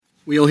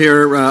We'll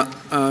hear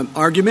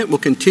argument. We'll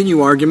continue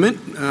argument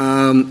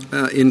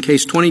in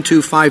Case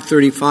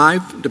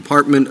 22-535,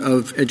 Department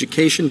of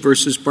Education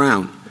versus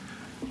Brown.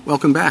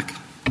 Welcome back.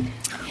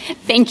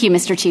 Thank you,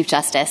 Mr. Chief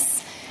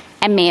Justice,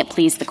 and may it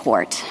please the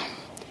Court.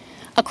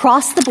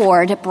 Across the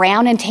board,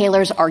 Brown and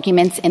Taylor's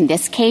arguments in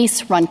this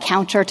case run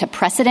counter to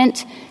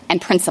precedent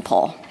and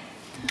principle.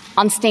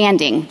 On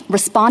standing,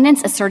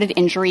 respondents' asserted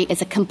injury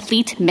is a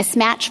complete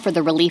mismatch for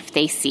the relief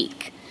they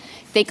seek.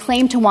 They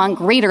claim to want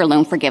greater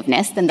loan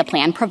forgiveness than the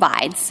plan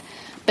provides,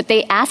 but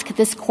they ask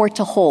this Court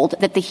to hold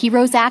that the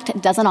HEROES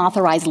Act doesn't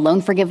authorize loan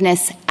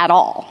forgiveness at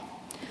all.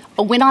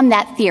 A win on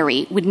that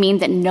theory would mean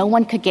that no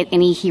one could get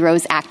any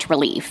HEROES Act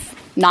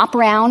relief. Not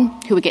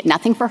Brown, who would get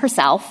nothing for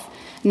herself,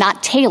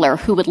 not Taylor,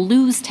 who would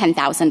lose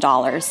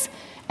 $10,000,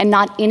 and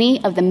not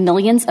any of the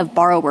millions of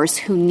borrowers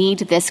who need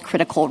this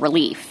critical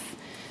relief.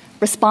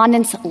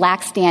 Respondents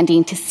lack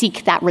standing to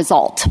seek that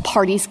result.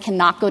 Parties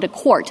cannot go to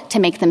court to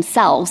make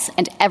themselves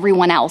and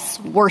everyone else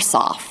worse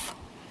off.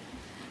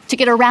 To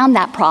get around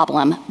that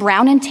problem,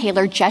 Brown and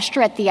Taylor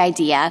gesture at the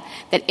idea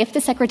that if the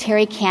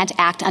Secretary can't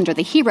act under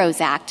the HEROES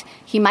Act,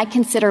 he might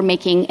consider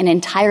making an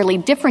entirely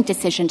different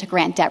decision to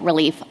grant debt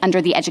relief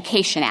under the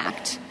Education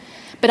Act.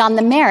 But on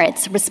the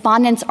merits,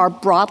 respondents are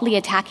broadly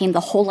attacking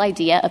the whole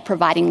idea of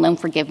providing loan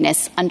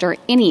forgiveness under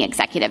any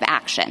executive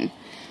action.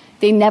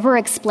 They never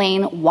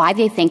explain why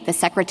they think the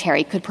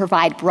Secretary could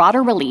provide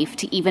broader relief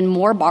to even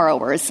more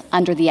borrowers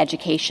under the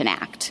Education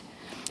Act.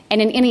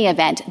 And in any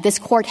event, this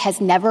Court has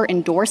never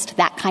endorsed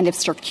that kind of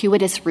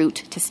circuitous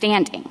route to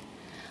standing.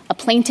 A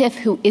plaintiff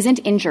who isn't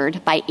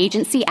injured by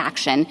agency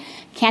action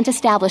can't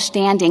establish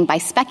standing by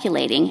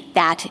speculating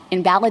that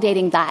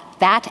invalidating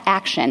that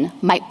action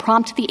might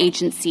prompt the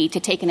agency to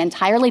take an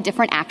entirely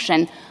different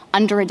action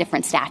under a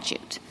different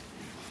statute.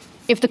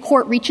 If the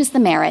Court reaches the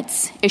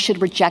merits, it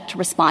should reject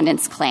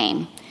respondents'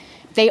 claim.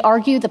 They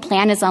argue the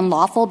plan is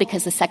unlawful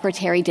because the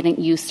Secretary didn't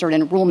use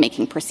certain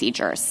rulemaking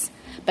procedures.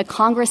 But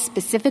Congress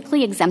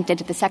specifically exempted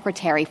the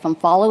Secretary from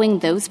following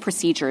those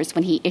procedures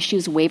when he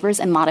issues waivers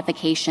and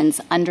modifications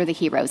under the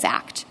HEROES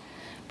Act.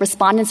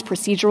 Respondents'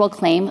 procedural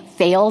claim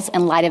fails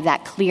in light of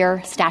that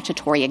clear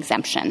statutory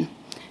exemption.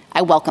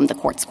 I welcome the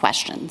Court's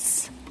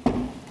questions.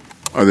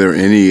 Are there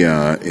any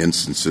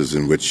instances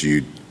in which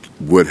you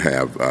would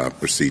have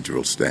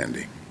procedural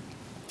standing?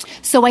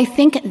 So I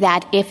think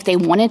that if they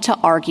wanted to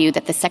argue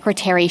that the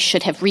Secretary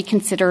should have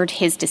reconsidered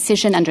his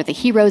decision under the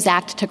HEROES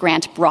Act to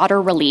grant broader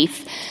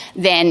relief,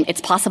 then it's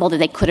possible that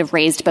they could have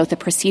raised both a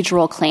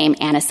procedural claim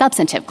and a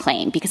substantive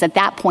claim, because at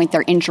that point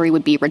their injury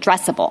would be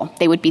redressable.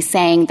 They would be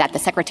saying that the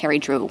Secretary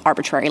drew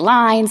arbitrary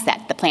lines,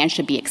 that the plan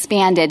should be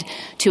expanded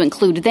to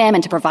include them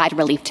and to provide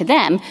relief to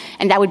them,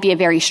 and that would be a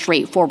very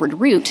straightforward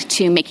route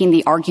to making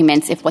the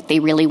arguments if what they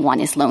really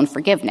want is loan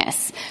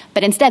forgiveness.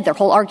 But instead, their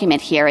whole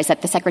argument here is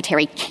that the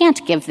Secretary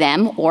can't give them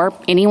or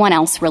anyone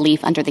else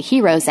relief under the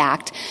HEROES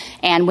Act.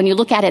 And when you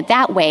look at it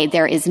that way,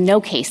 there is no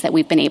case that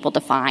we've been able to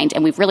find,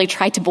 and we've really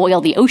tried to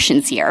boil the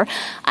oceans here,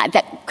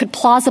 that could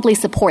plausibly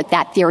support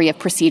that theory of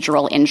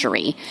procedural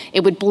injury.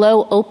 It would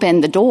blow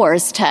open the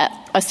doors to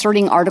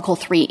asserting Article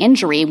III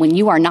injury when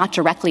you are not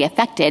directly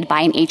affected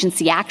by an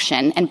agency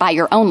action, and by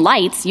your own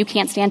lights, you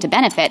can't stand to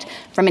benefit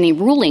from any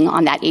ruling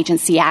on that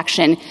agency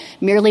action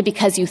merely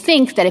because you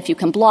think that if you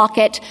can block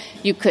it,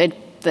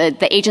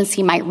 the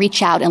agency might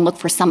reach out and look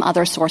for some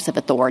other source of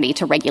authority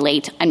to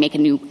regulate and make a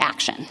new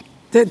action.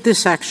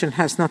 This action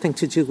has nothing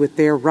to do with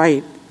their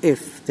right,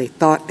 if they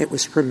thought it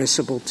was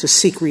permissible, to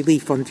seek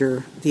relief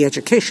under the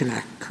Education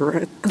Act,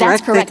 correct?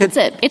 That's correct.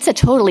 It's a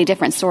totally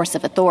different source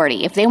of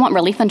authority. If they want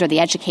relief under the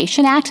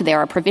Education Act, there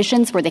are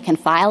provisions where they can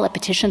file a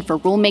petition for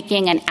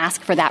rulemaking and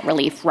ask for that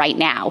relief right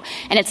now.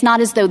 And it's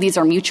not as though these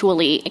are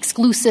mutually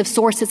exclusive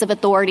sources of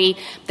authority.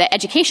 The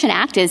Education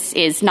Act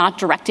is not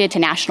directed to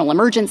national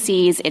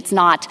emergencies. It's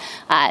not.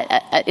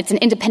 It's an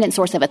independent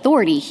source of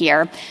authority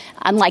here,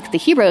 unlike the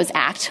HEROES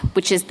Act,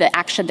 which is the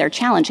action they're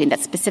challenging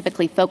that's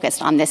specifically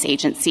focused on this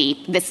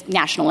agency, this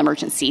national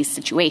emergency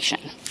situation.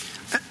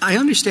 I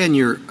understand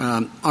your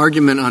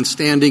argument on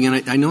standing,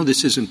 and I know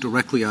this isn't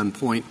directly on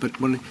point, but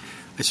when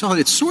I saw it,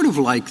 it's sort of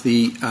like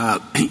the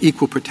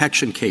equal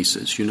protection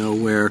cases,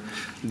 where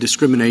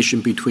discrimination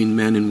between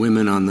men and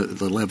women on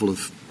the level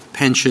of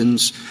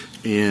pensions,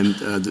 and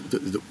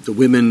the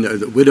women,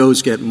 the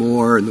widows get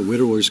more and the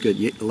widowers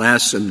get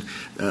less, and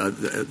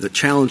the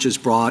challenge is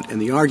brought, and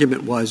the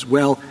argument was,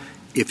 well,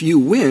 if you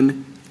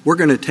win, we're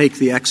going to take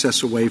the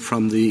excess away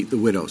from the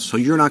widows, so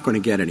you're not going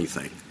to get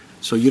anything,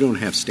 so you don't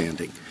have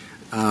standing.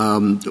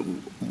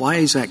 Why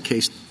is that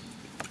case?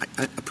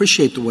 I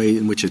appreciate the way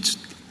in which it's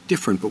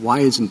different, but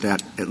why isn't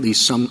that at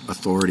least some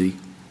authority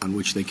on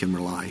which they can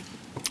rely?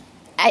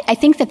 I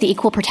think that the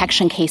equal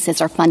protection cases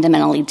are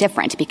fundamentally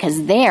different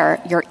because there,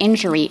 your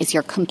injury is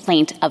your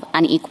complaint of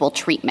unequal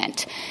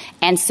treatment.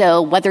 And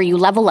so whether you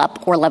level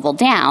up or level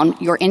down,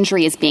 your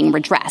injury is being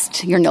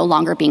redressed. You're no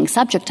longer being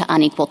subject to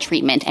unequal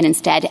treatment, and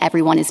instead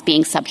everyone is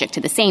being subject to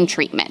the same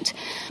treatment.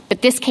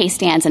 But this case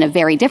stands in a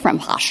very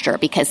different posture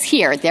because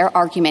here their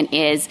argument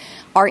is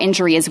our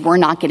injury is we're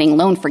not getting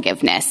loan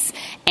forgiveness.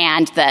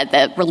 And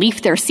the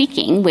relief they're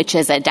seeking, which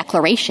is a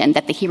declaration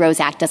that the HEROES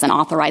Act doesn't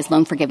authorize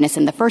loan forgiveness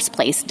in the first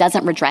place,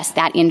 doesn't redress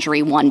that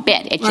injury one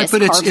bit. It just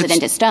carves it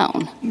into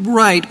stone.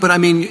 Right. But, I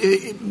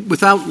mean,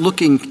 without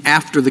looking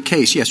after the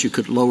case, yes, you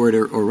could lower it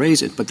or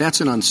raise it. But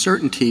that's an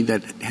uncertainty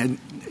that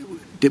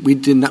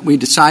we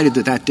decided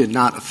that did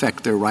not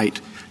affect their right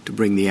to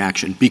bring the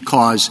action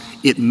because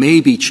it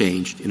may be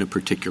changed in a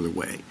particular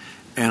way.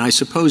 And I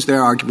suppose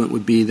their argument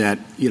would be that,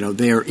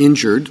 they are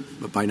injured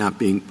by not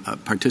being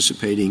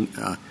participating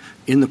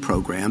in the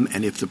program,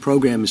 and if the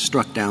program is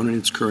struck down in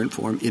its current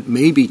form, it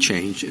may be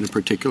changed in a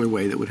particular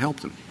way that would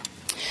help them.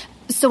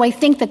 So I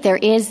think that there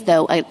is,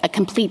 though, a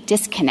complete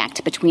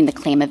disconnect between the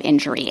claim of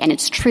injury. And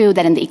it's true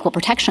that in the equal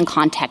protection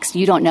context,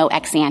 you don't know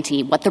ex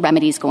ante what the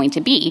remedy is going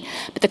to be.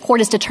 But the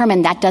court has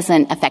determined that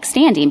doesn't affect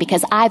standing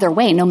because either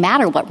way, no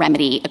matter what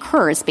remedy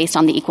occurs based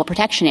on the equal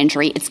protection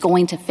injury, it's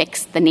going to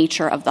fix the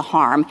nature of the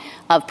harm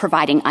of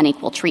providing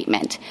unequal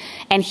treatment.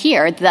 And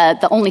here,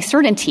 the only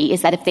certainty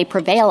is that if they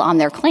prevail on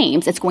their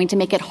claims, it's going to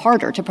make it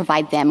harder to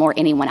provide them or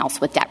anyone else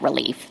with debt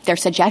relief. Their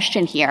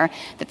suggestion here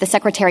that the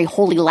Secretary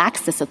wholly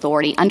lacks this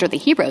authority under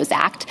the HEROES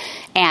Act,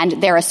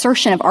 and their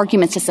assertion of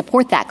arguments to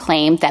support that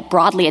claim that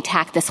broadly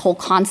attack this whole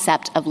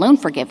concept of loan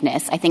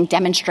forgiveness, I think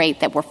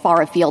demonstrate that we're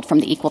far afield from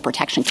the equal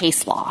protection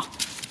case law.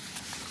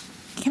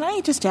 Can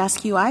I just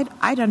ask you,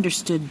 I'd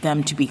understood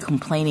them to be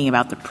complaining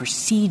about the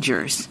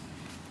procedures.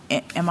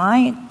 Am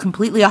I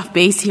completely off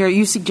base here?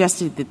 You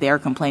suggested that they're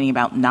complaining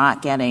about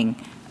not getting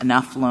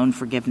enough loan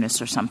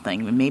forgiveness or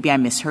something. Maybe I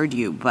misheard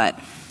you, but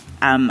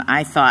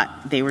I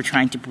thought they were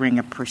trying to bring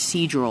a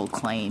procedural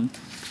claim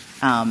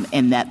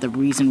and that the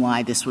reason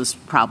why this was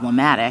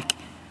problematic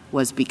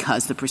was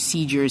because the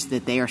procedures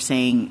that they are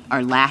saying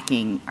are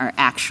lacking are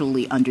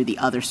actually under the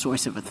other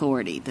source of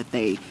authority,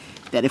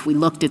 that if we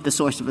looked at the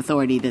source of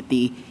authority that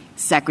the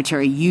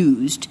Secretary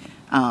used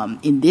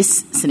in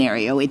this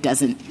scenario, it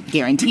doesn't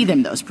guarantee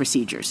them those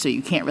procedures. So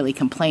you can't really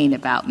complain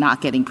about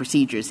not getting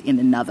procedures in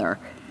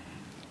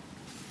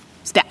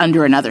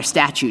under another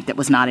statute that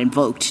was not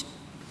invoked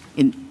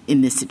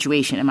in this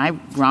situation. Am I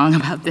wrong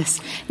about this?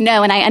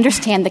 No, and I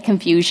understand the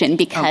confusion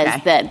because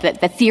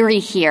the theory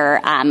here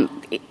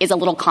is a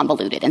little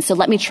convoluted. And so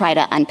let me try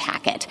to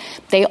unpack it.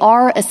 They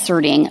are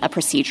asserting a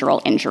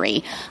procedural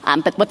injury.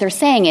 But what they're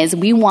saying is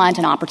we want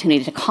an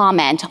opportunity to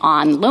comment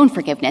on loan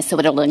forgiveness so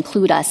it'll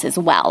include us as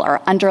well.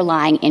 Our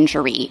underlying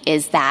injury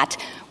is that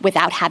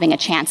without having a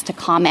chance to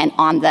comment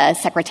on the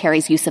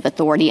Secretary's use of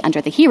authority under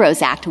the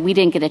HEROES Act, we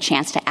didn't get a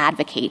chance to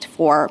advocate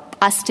for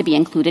us to be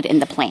included in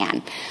the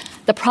plan.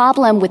 The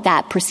problem with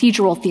that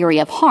procedural theory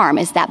of harm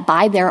is that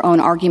by their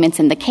own arguments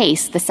in the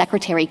case, the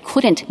Secretary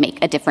couldn't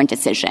make a different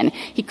decision.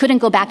 He couldn't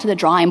go back to the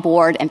drawing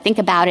board and think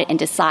about it and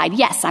decide,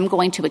 yes, I'm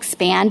going to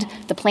expand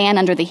the plan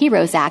under the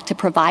HEROES Act to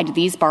provide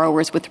these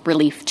borrowers with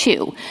relief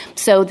too.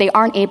 So they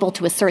aren't able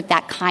to assert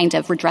that kind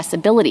of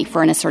redressability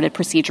for an asserted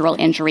procedural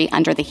injury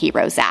under the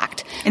HEROES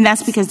Act. And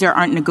that's because there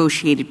aren't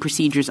negotiated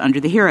procedures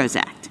under the HEROES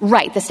Act.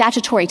 Right. The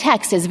statutory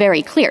text is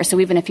very clear. So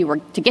even if you were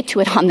to get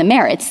to it on the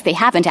merits, they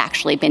haven't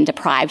actually been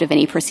deprived of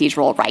any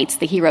procedural rights.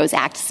 The HEROES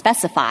Act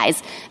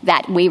specifies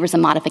that waivers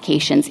and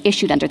modifications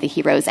issued under the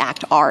HEROES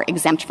Act are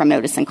exempt from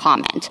notice and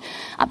comment.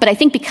 But I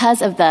think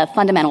because of the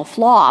fundamental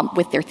flaw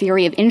with their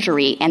theory of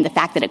injury and the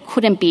fact that it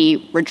couldn't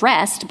be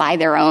redressed by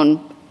their own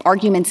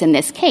arguments in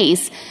this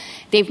case,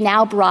 they've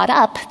now brought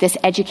up this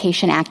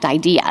Education Act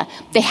idea.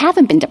 They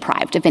haven't been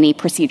deprived of any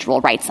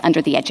procedural rights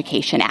under the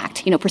Education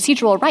Act.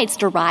 Procedural rights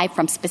derive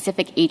from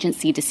specific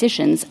agency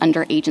decisions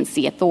under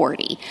agency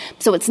authority.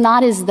 So it's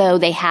not as though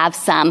they have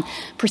some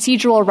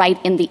procedural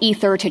right in the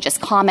ether to just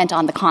comment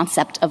on the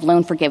concept of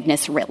loan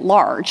forgiveness writ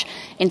large.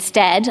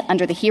 Instead,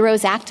 under the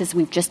HEROES Act, as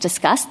we've just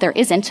discussed, there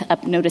isn't a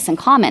notice and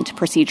comment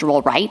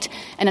procedural right.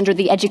 And under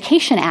the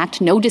Education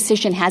Act, no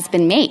decision has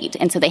been made.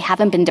 And so they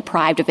haven't been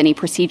deprived of any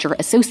procedure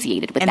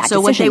associated with that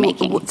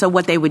decision-making. So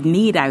what they would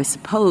need, I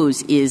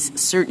suppose, is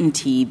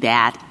certainty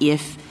that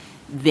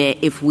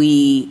if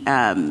we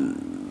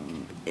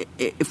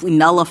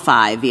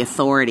nullify the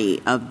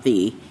authority of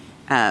the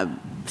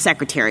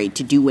Secretary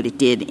to do what it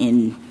did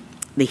in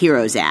the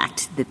HEROES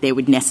Act, that there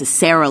would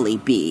necessarily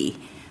be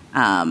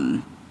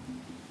a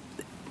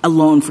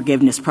loan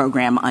forgiveness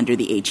program under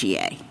the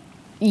HEA.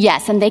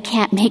 Yes, and they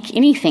can't make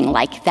anything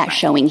like that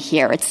showing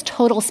here. It's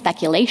total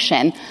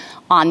speculation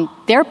on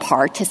their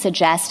part to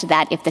suggest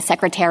that if the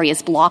Secretary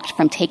is blocked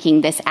from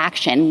taking this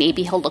action,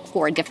 maybe he'll look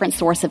for a different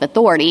source of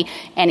authority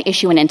and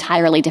issue an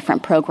entirely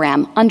different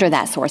program under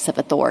that source of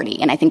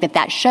authority. And I think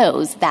that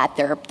shows that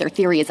their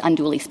theory is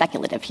unduly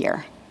speculative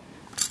here.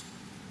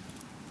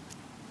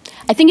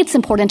 I think it's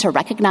important to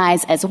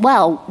recognize as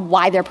well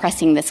why they're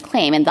pressing this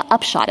claim and the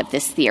upshot of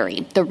this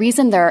theory. The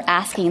reason they're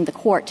asking the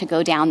court to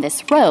go down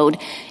this road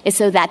is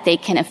so that they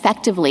can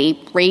effectively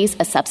raise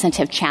a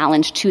substantive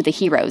challenge to the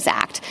HEROES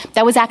Act.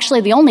 That was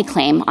actually the only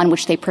claim on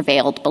which they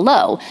prevailed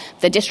below.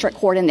 The district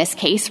court in this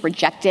case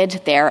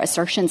rejected their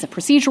assertions of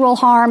procedural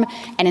harm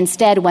and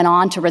instead went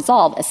on to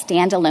resolve a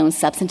standalone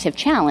substantive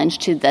challenge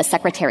to the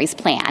Secretary's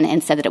plan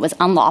and said that it was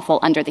unlawful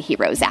under the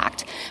HEROES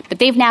Act. But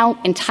they've now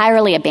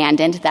entirely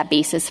abandoned that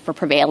basis for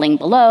prevailing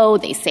below.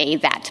 They say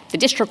that the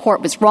district court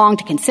was wrong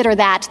to consider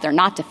that. They're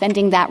not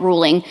defending that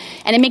ruling.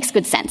 And it makes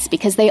good sense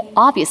because they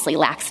obviously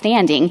lack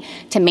standing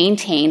to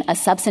maintain a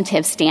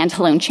substantive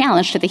standalone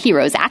challenge to the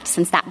HEROES Act,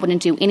 since that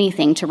wouldn't do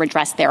anything to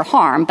redress their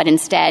harm, but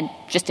instead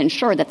just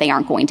ensure that they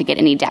aren't going to get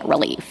any debt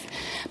relief.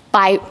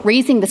 By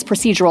raising this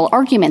procedural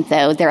argument,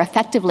 though, they're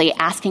effectively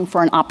asking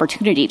for an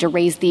opportunity to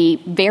raise the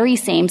very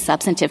same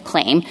substantive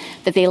claim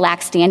that they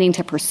lack standing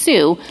to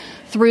pursue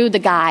through the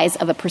guise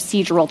of a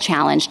procedural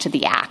challenge to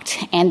the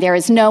Act. And there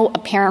is no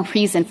apparent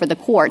reason for the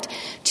court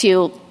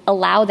to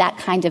allow that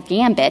kind of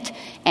gambit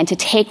and to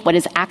take what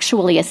is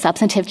actually a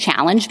substantive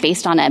challenge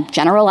based on a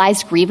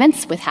generalized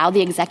grievance with how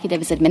the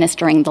executive is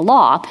administering the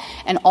law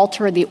and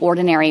alter the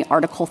ordinary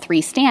Article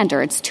III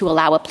standards to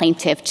allow a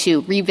plaintiff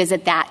to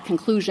revisit that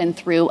conclusion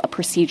through a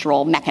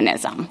procedural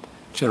mechanism.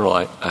 General,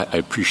 I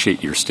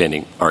appreciate your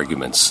standing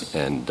arguments,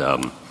 and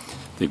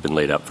they've been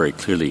laid out very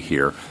clearly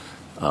here.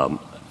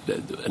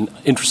 An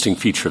interesting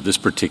feature of this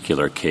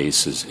particular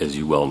case, as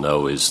you well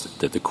know, is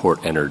that the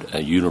court entered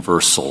a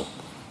universal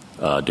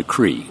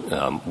decree.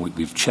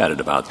 We've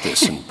chatted about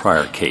this in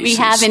prior cases. We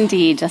have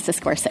indeed, Justice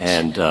Gorsuch.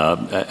 And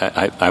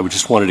I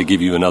just wanted to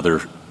give you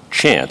another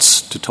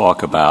chance to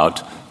talk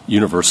about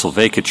universal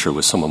vacature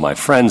with some of my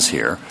friends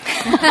here,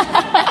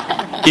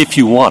 if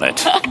you want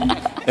it.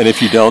 And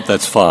if you don't,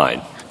 that's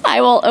fine. I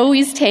will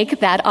always take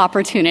that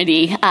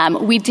opportunity.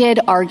 We did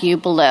argue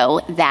below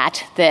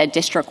that the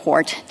district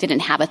court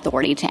didn't have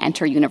authority to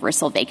enter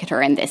universal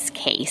vacatur in this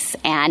case.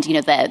 And,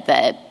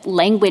 the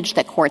language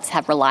that courts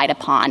have relied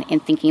upon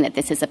in thinking that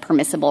this is a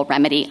permissible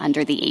remedy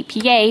under the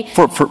APA.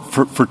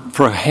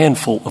 For a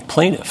handful of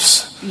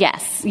plaintiffs.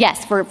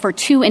 Yes, for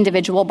two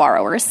individual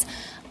borrowers.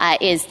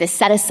 Is the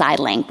set-aside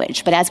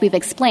language. But as we've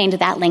explained,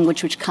 that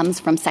language, which comes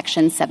from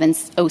Section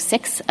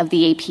 706 of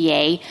the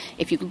APA,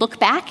 if you look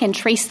back and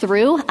trace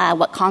through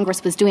what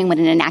Congress was doing when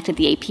it enacted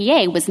the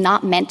APA, was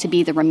not meant to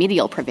be the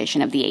remedial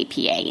provision of the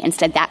APA.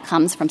 Instead, that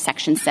comes from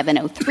Section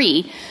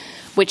 703,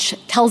 which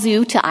tells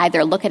you to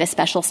either look at a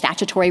special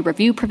statutory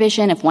review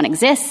provision if one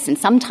exists, and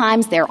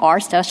sometimes there are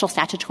special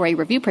statutory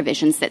review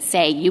provisions that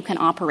say you can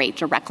operate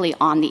directly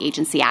on the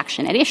agency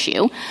action at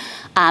issue.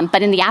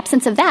 But in the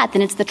absence of that,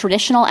 then it's the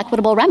traditional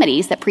equitable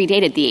remedies that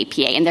predated the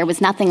APA, and there was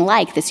nothing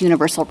like this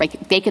universal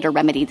vacatur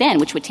remedy then,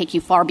 which would take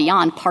you far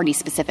beyond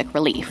party-specific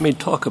relief.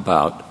 Talk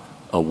about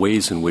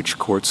ways in which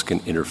courts can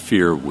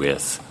interfere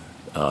with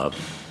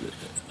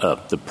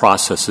the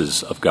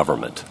processes of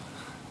government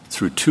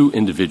through two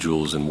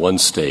individuals in one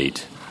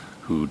state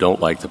who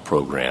don't like the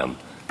program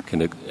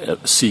can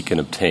seek and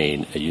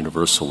obtain a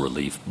universal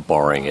relief,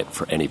 barring it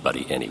for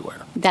anybody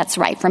anywhere. That's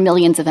right. For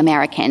millions of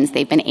Americans,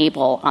 they've been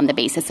able, on the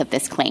basis of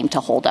this claim,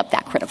 to hold up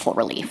that critical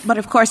relief. But,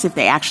 of course, if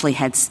they actually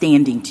had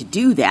standing to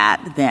do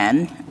that,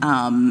 then,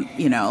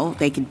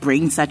 they could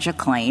bring such a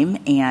claim.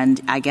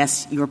 And I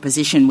guess your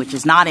position, which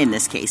is not in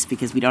this case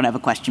because we don't have a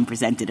question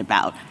presented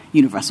about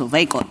universal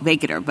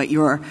vacatur, but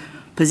your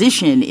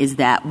position is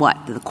that,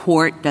 the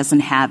court doesn't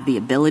have the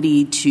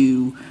ability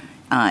to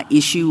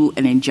issue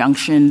an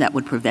injunction that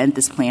would prevent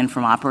this plan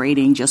from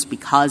operating just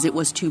because it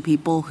was two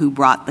people who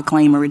brought the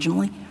claim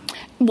originally?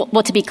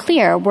 Well, to be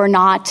clear, we're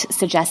not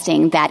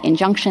suggesting that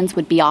injunctions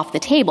would be off the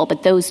table,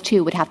 but those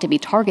two would have to be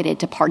targeted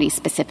to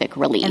party-specific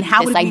relief. And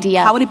how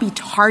would it be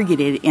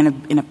targeted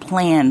in a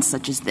plan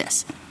such as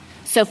this?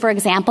 So, for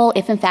example,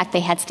 if in fact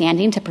they had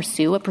standing to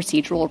pursue a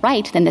procedural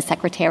right, then the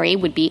Secretary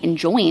would be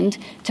enjoined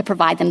to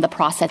provide them the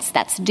process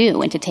that's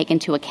due and to take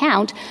into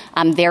account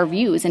their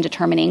views in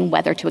determining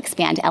whether to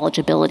expand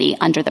eligibility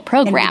under the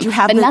program.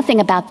 But nothing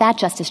about that,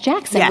 Justice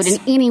Jackson, would in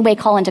any way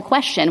call into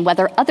question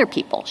whether other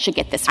people should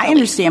get this relief. I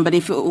understand, but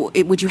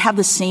would you have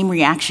the same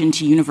reaction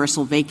to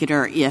universal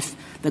vacatur if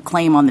the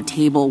claim on the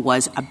table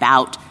was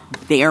about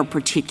their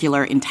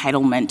particular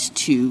entitlement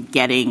to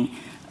getting,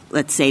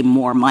 let's say,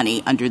 more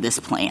money under this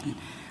plan?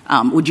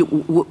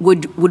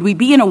 Would we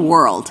be in a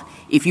world,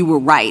 if you were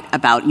right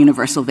about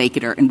universal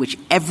vacatur, in which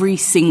every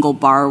single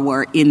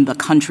borrower in the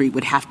country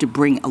would have to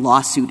bring a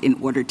lawsuit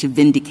in order to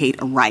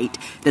vindicate a right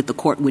that the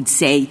court would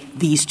say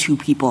these two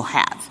people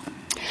have?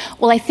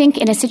 Well, I think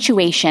in a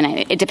situation,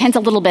 it depends a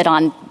little bit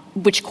on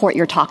which court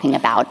you're talking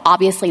about.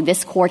 Obviously,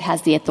 this court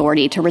has the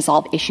authority to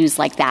resolve issues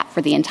like that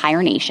for the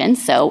entire nation.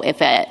 So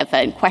if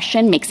a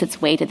question makes its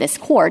way to this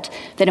court,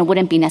 then it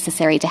wouldn't be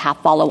necessary to have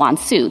follow-on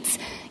suits.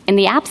 In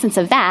the absence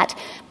of that,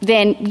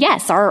 then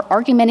yes, our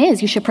argument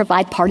is you should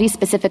provide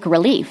party-specific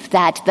relief,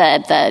 that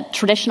the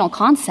traditional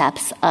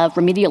concepts of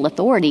remedial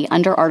authority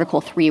under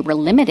Article 3 were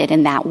limited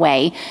in that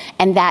way,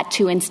 and that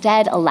to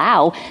instead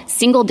allow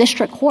single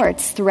district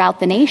courts throughout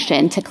the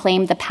nation to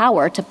claim the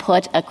power to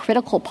put a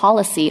critical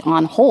policy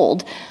on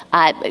hold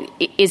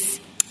is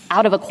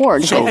out of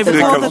accord. So I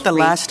recall that the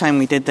last time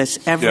we did this,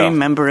 every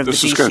member of the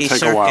D.C.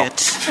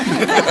 Circuit.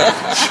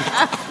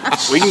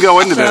 We can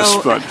go into this,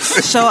 but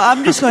so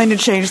I'm just going to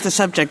change the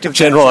subject of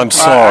General. I'm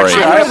sorry.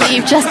 I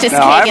believe Justice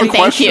Kagan.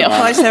 Thank you.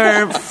 Because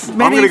there are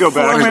many,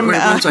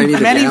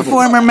 many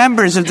former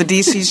members of the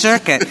D.C.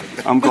 Circuit.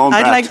 I'm going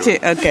back.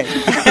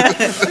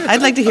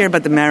 I'd like to hear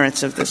about the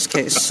merits of this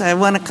case. I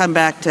want to come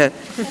back to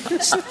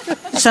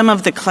some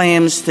of the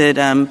claims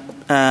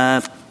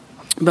that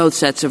both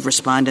sets of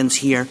respondents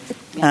here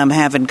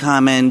have in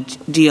common,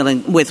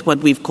 dealing with what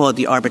we've called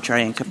the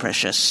arbitrary and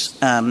capricious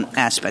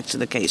aspects of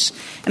the case.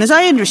 And as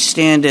I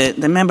understand it,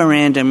 the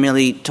memorandum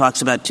really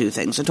talks about two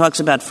things. It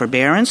talks about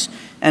forbearance,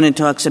 and it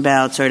talks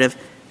about sort of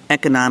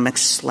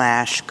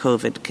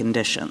economic/COVID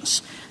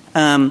conditions.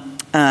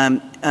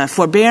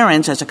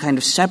 Forbearance as a kind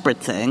of separate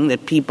thing,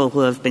 that people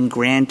who have been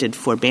granted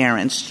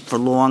forbearance for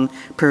long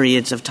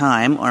periods of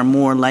time are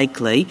more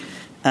likely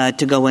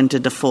to go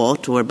into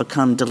default or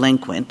become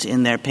delinquent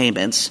in their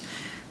payments.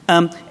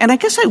 And I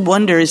guess I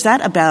wonder, is that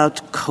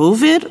about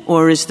COVID,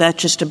 or is that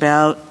just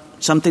about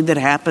something that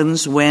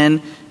happens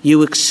when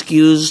you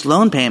excuse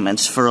loan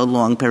payments for a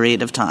long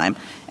period of time,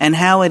 and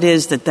how it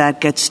is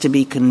that gets to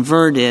be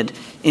converted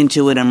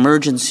into an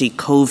emergency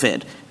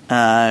COVID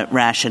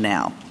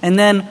rationale? And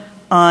then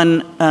on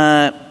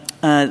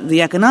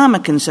the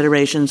economic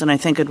considerations, and I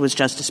think it was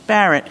Justice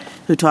Barrett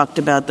who talked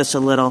about this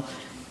a little,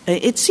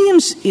 it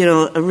seems,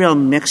 a real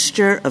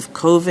mixture of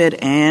COVID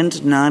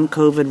and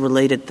non-COVID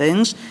related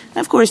things. And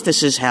of course,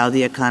 this is how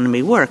the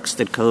economy works,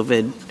 that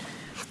COVID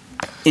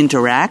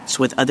interacts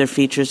with other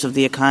features of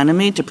the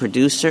economy to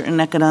produce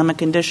certain economic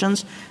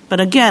conditions. But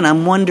again,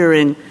 I'm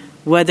wondering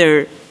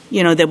whether,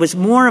 there was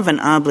more of an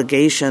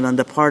obligation on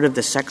the part of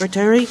the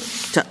Secretary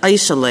to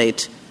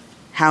isolate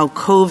how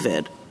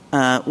COVID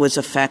was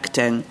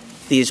affecting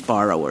these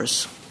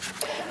borrowers.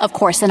 Of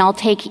course, and I'll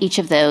take each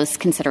of those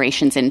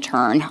considerations in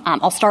turn.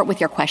 I'll start with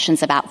your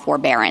questions about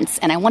forbearance,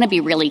 and I want to be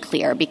really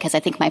clear because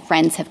I think my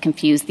friends have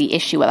confused the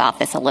issue about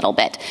this a little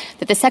bit,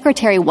 that the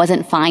Secretary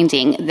wasn't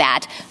finding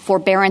that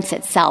forbearance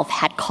itself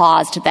had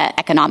caused the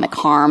economic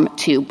harm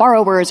to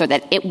borrowers or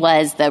that it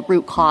was the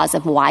root cause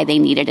of why they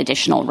needed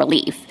additional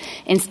relief.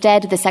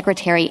 Instead, the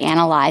Secretary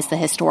analyzed the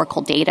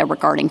historical data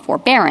regarding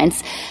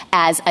forbearance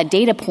as a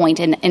data point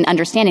in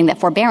understanding that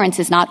forbearance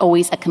is not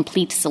always a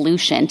complete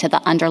solution to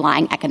the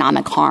underlying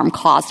economic harm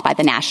caused by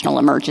the national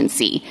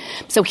emergency.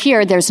 So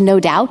here, there's no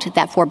doubt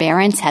that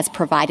forbearance has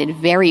provided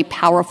very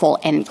powerful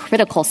and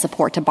critical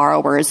support to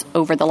borrowers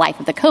over the life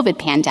of the COVID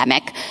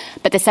pandemic.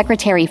 But the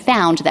Secretary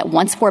found that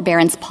once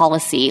forbearance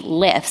policy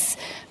lifts,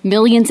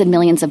 millions and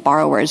millions of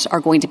borrowers are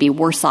going to be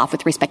worse off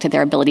with respect to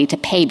their ability to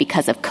pay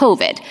because of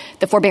COVID.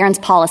 The forbearance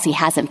policy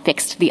hasn't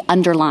fixed the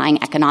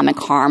underlying economic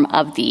harm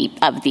of the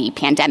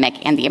pandemic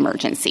and the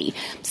emergency.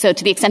 So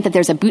to the extent that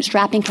there's a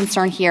bootstrapping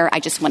concern here, I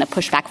just want to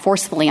push back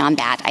forcefully on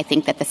that. I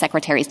think that the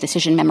Secretary's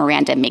decision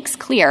memorandum makes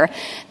clear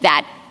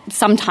that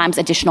sometimes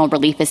additional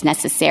relief is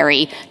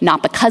necessary,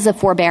 not because of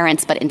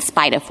forbearance, but in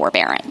spite of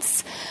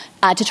forbearance.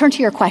 To turn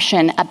to your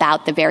question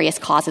about the various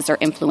causes or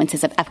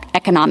influences of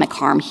economic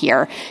harm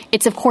here,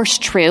 it's of course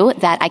true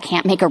that I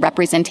can't make a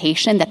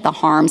representation that the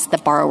harms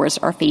that borrowers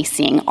are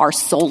facing are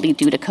solely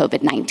due to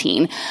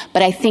COVID-19.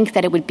 But I think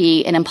that it would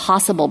be an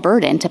impossible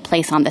burden to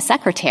place on the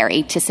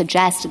Secretary to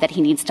suggest that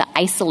he needs to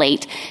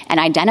isolate and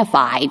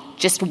identify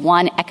just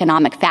one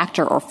economic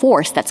factor or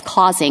force that's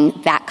causing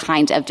that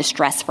kind of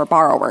distress for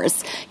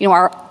borrowers.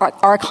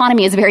 Our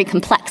economy is very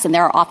complex, and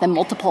there are often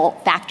multiple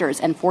factors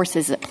and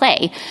forces at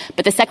play.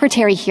 But the Secretary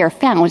here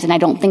found, and I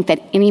don't think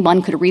that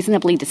anyone could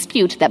reasonably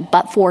dispute, that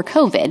but for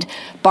COVID,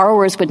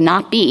 borrowers would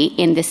not be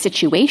in this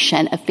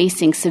situation of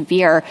facing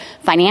severe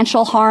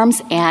financial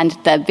harms and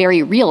the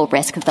very real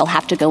risk that they'll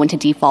have to go into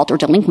default or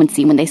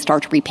delinquency when they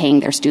start repaying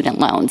their student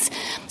loans.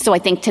 So I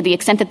think to the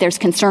extent that there's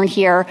concern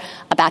here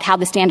about how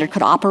the standard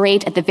could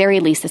operate, at the very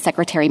least, the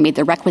Secretary made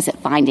the requisite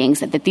findings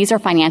that these are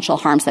financial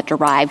harms that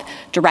derive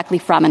directly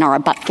from and are a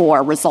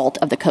but-for result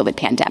of the COVID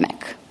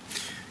pandemic.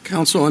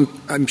 Counsel,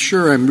 I'm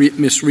sure I'm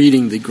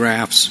misreading the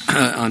graphs.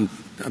 I'm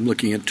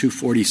looking at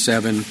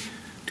 247,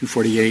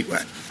 248.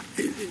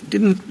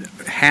 Didn't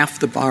half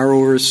the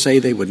borrowers say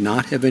they would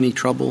not have any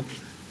trouble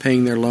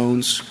paying their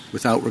loans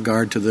without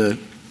regard to the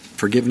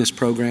forgiveness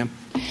program?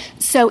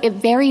 So it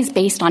varies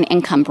based on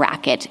income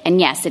bracket. And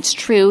yes, it's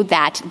true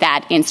that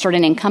in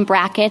certain income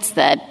brackets,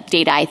 the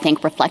data, I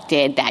think,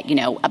 reflected that,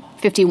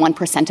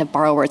 51% of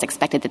borrowers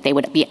expected that they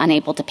would be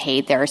unable to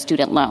pay their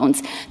student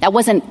loans. That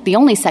wasn't the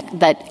only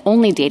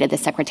data the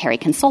Secretary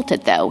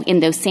consulted, though. In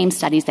those same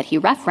studies that he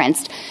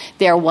referenced,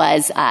 there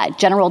was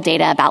general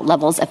data about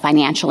levels of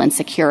financial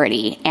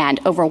insecurity, and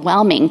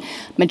overwhelming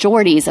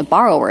majorities of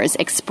borrowers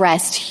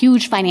expressed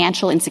huge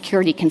financial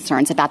insecurity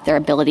concerns about their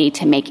ability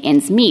to make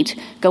ends meet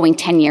going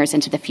 10 years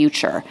into the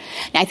future.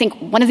 Now, I think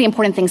one of the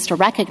important things to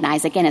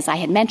recognize, again, as I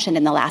had mentioned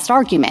in the last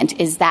argument,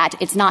 is that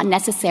it's not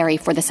necessary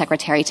for the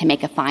Secretary to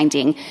make a finding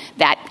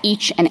that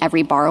each and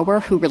every borrower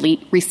who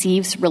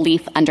receives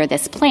relief under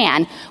this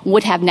plan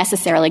would have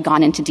necessarily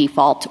gone into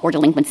default or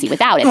delinquency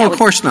without it. No, of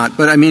course not.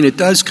 But, it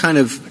does kind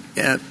of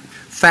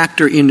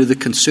factor into the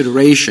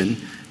consideration,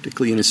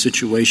 particularly in a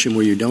situation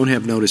where you don't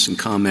have notice and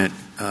comment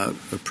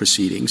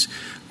proceedings,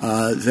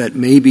 that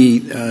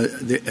maybe,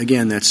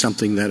 again, that's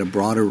something that a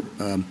broader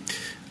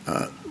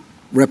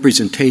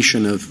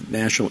representation of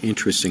national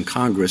interests in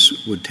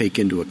Congress would take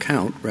into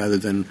account rather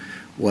than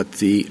what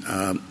the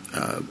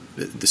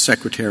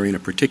Secretary in a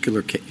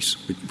particular case,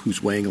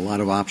 who's weighing a lot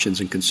of options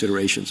and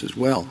considerations as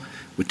well,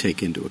 would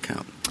take into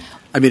account.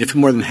 If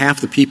more than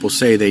half the people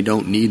say they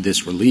don't need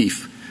this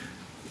relief,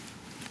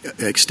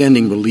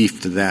 extending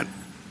relief to that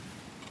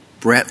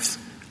breadth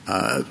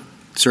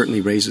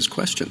certainly raises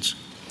questions.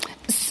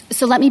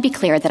 So let me be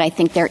clear that I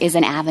think there is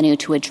an avenue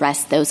to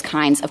address those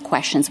kinds of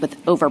questions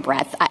with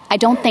overbreadth. I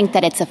don't think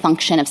that it's a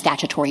function of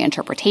statutory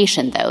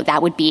interpretation, though.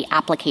 That would be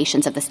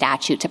applications of the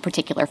statute to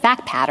particular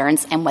fact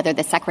patterns and whether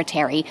the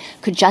Secretary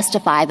could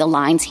justify the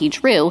lines he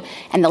drew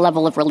and the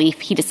level of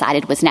relief he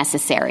decided was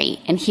necessary.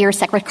 And here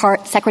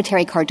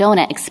Secretary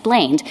Cardona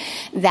explained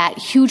that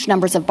huge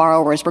numbers of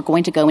borrowers were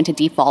going to go into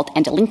default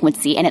and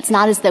delinquency, and it's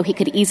not as though he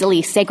could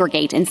easily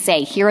segregate and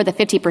say, here are the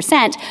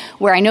 50%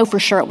 where I know for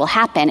sure it will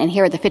happen, and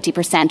here are the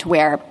 50%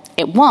 where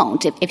it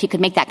won't. If he could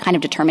make that kind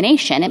of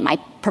determination, it might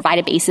provide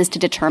a basis to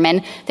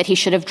determine that he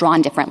should have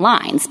drawn different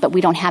lines. But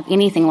we don't have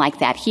anything like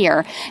that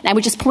here. And I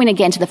would just point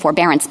again to the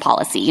forbearance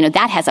policy.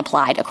 That has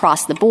applied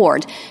across the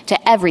board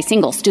to every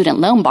single student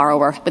loan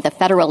borrower with a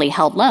federally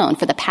held loan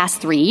for the past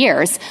 3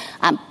 years.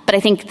 But I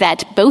think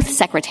that both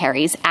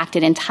secretaries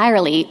acted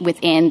entirely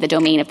within the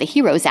domain of the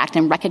HEROES Act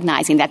in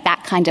recognizing that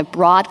that kind of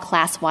broad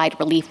class-wide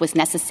relief was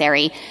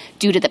necessary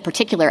due to the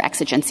particular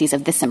exigencies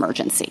of this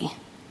emergency.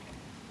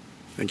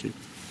 Thank you.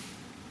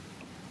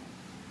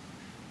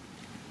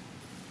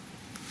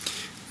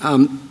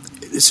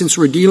 Since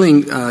we're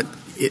dealing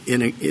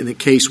in a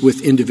case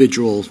with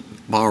individual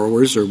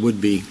borrowers or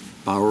would-be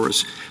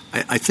borrowers,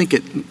 I think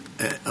it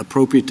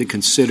appropriate to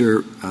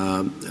consider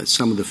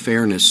some of the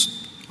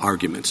fairness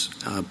arguments.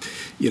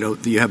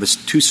 You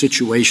have two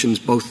situations.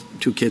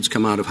 Two kids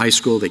come out of high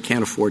school. They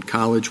can't afford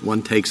college.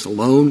 One takes a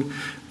loan.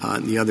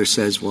 And the other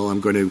says, well,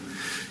 I'm going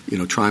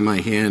to, try my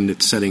hand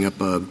at setting up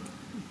a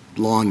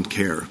lawn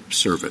care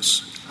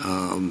service.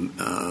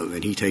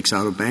 And he takes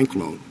out a bank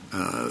loan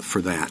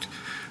for that.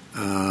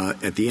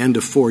 At the end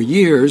of 4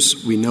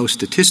 years, we know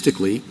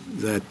statistically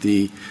that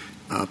the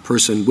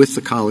person with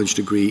the college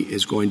degree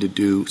is going to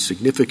do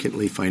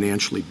significantly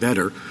financially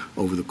better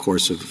over the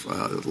course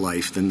of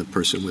life than the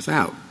person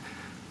without.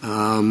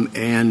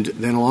 And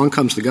then along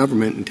comes the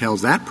government and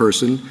tells that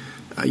person,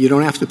 you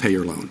don't have to pay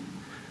your loan.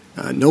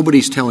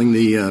 Nobody's telling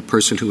the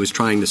person who is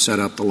trying to set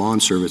up the lawn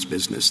service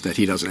business that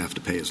he doesn't have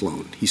to pay his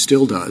loan. He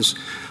still does,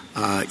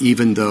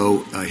 even though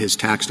his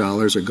tax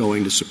dollars are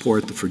going to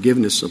support the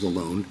forgiveness of the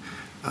loan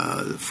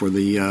for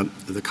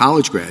the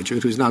college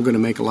graduate who's now going to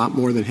make a lot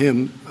more than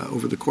him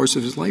over the course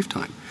of his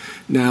lifetime.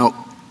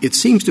 Now, it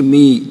seems to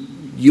me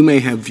you may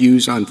have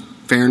views on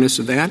fairness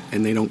of that,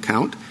 and they don't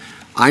count.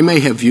 I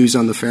may have views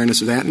on the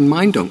fairness of that, and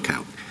mine don't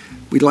count.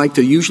 We'd like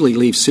to usually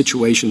leave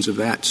situations of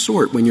that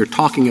sort when you're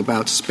talking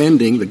about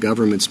spending the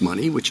government's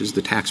money, which is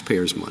the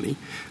taxpayers' money,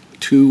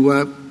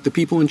 to the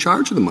people in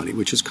charge of the money,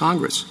 which is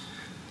Congress.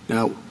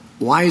 Now,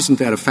 why isn't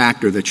that a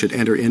factor that should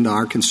enter into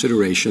our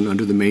consideration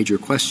under the major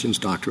questions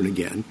doctrine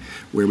again,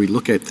 where we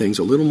look at things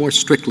a little more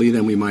strictly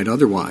than we might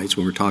otherwise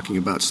when we're talking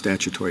about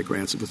statutory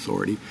grants of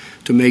authority,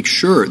 to make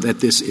sure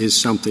that this is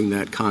something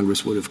that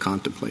Congress would have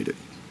contemplated?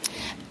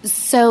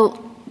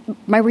 So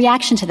my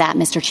reaction to that,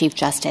 Mr. Chief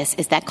Justice,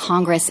 is that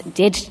Congress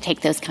did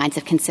take those kinds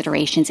of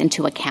considerations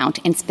into account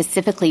in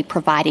specifically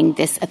providing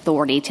this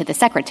authority to the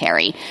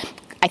Secretary.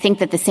 I think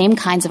that the same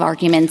kinds of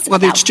arguments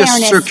about it's just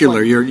fairness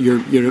circular.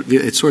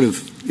 It sort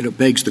of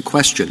begs the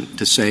question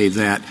to say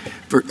that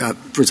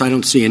first, I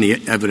don't see any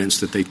evidence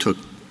that they took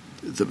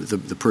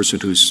the person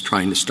who's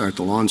trying to start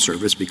the lawn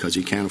service because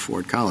he can't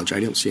afford college. I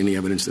don't see any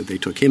evidence that they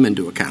took him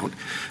into account.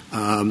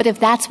 But if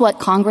that's what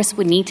Congress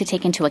would need to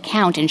take into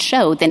account and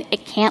show, then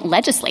it can't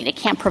legislate. It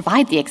can't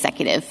provide the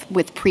executive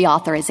with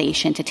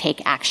pre-authorization to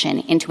take action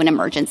into an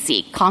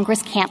emergency.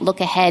 Congress can't look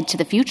ahead to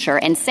the future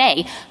and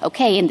say,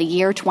 okay, in the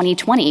year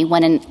 2020,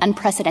 when an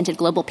unprecedented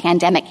global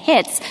pandemic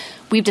hits,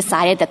 we've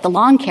decided that the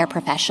lawn care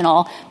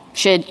professional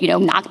should,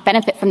 not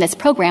benefit from this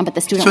program, but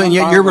the student loan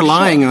borrower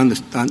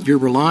you're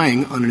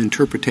relying on an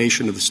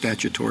interpretation of the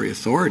statutory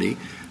authority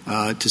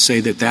to say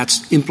that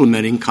that's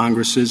implementing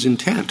Congress's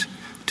intent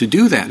to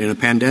do that in a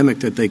pandemic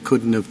that they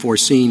couldn't have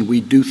foreseen.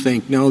 We do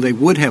think, no, they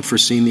would have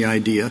foreseen the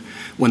idea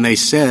when they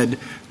said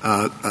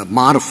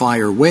modify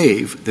or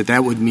waive,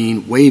 that would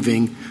mean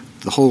waiving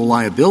the whole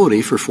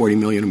liability for 40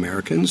 million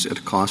Americans at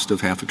a cost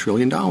of $500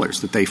 billion,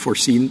 that they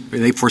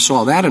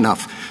foresaw that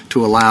enough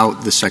to allow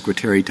the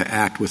Secretary to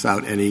act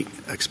without any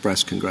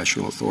express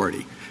congressional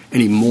authority,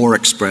 any more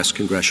express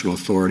congressional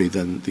authority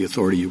than the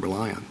authority you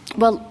rely on.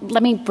 Well,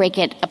 let me break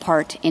it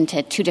apart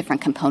into two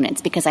different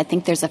components, because I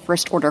think there's a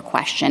first-order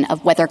question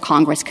of whether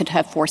Congress could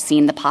have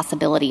foreseen the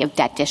possibility of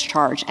debt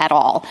discharge at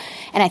all.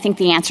 And I think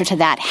the answer to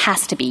that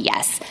has to be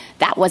yes.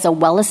 That was a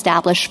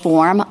well-established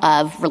form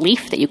of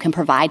relief that you can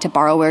provide to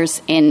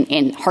borrowers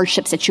in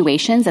hardship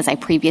situations. As I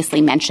previously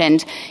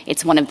mentioned,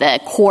 it's one of the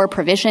core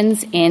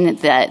provisions in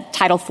the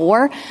Title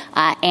IV,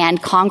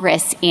 and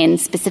Congress, in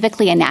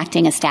specifically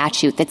enacting a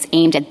statute that's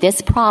aimed at this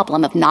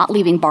problem of not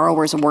leaving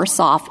borrowers worse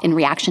off in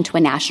reaction to a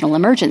national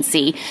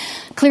emergency,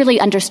 clearly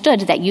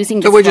understood that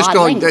using this broad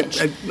language.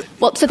 So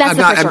that's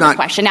the first order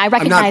question. I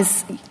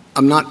recognize.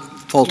 I'm not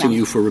faulting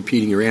you for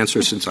repeating your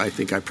answer, since I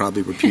think I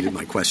probably repeated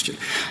my question.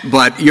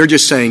 But you're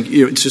just saying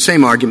it's the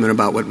same argument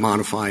about what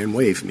modify and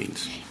waive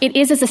means. It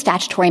is as a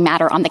statutory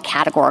matter on the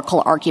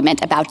categorical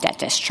argument about debt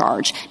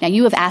discharge. Now,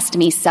 you have asked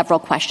me several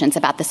questions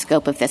about the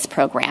scope of this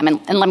program,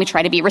 and let me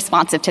try to be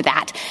responsive to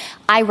that.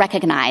 I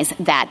recognize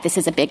that this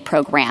is a big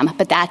program,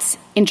 but that's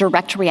in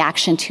direct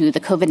reaction to the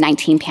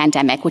COVID-19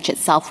 pandemic, which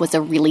itself was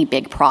a really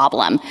big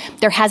problem.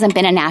 There hasn't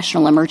been a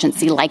national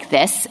emergency like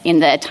this in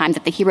the time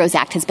that the HEROES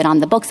Act has been on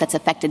the books that's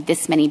affected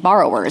this many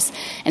borrowers.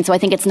 And so I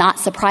think it's not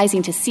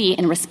surprising to see,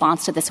 in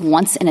response to this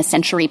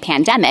once-in-a-century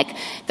pandemic,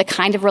 the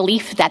kind of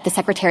relief that the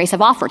secretaries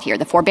have offered here,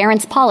 the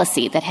forbearance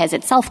policy that has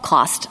itself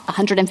cost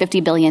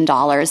 $150 billion,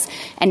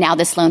 and now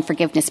this loan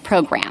forgiveness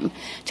program.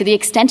 To the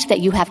extent that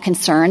you have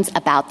concerns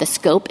about the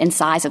scope and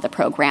size of the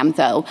program,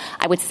 though,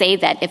 I would say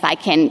that if I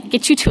can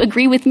get you to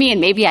agree with me, and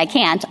maybe I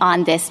can't,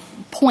 on this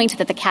point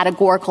that the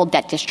categorical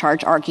debt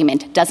discharge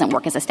argument doesn't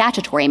work as a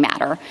statutory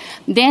matter,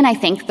 then I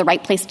think the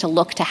right place to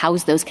look to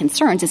house those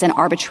concerns is an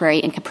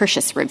arbitrary and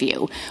capricious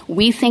review.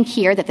 We think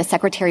here that the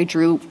Secretary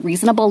drew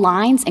reasonable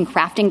lines in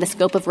crafting the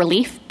scope of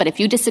relief, but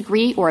if you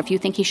disagree or if you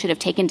think he should have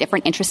taken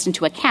different interests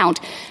into account,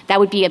 that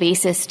would be a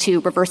basis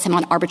to reverse him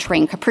on arbitrary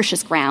and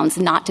capricious grounds,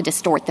 not to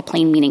distort the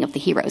plain meaning of the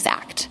HEROES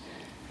Act.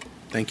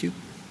 Thank you.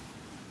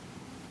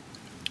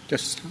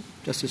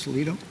 Justice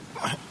Alito?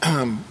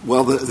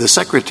 Well, the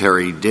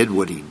Secretary did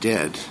what he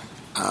did.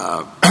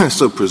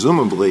 So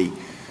presumably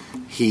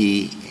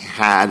he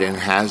had and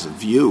has a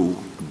view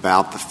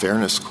about the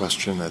fairness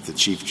question that the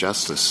Chief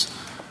Justice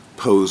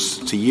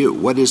posed to you.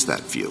 What is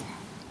that view?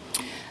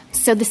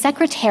 So the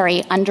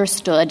Secretary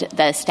understood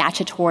the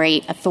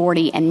statutory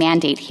authority and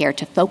mandate here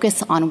to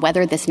focus on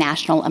whether this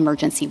national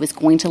emergency was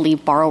going to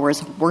leave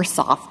borrowers worse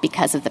off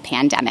because of the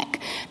pandemic.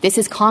 This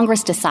is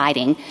Congress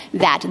deciding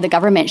that the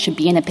government should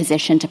be in a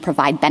position to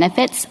provide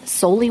benefits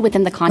solely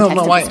within the context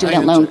of the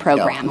student loan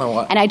program.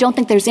 And I don't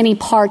think there's any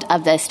part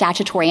of the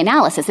statutory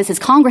analysis. This is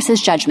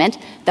Congress's judgment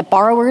that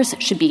borrowers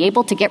should be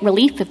able to get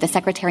relief if the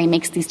Secretary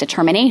makes these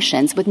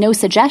determinations, with no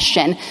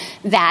suggestion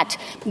that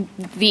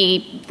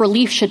the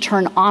relief should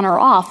turn on or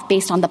off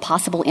based on the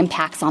possible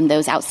impacts on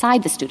those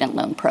outside the student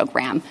loan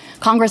program.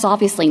 Congress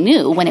obviously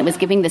knew when it was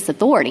giving this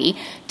authority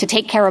to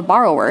take care of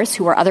borrowers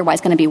who are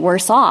otherwise going to be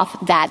worse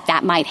off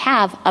that might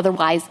have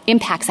otherwise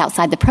impacts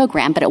outside the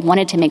program, but it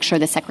wanted to make sure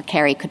the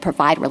Secretary could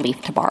provide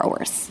relief to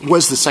borrowers.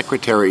 Was the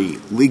Secretary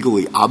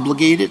legally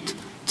obligated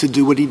to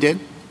do what he did?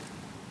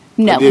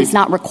 No, he's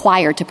not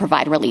required to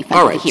provide relief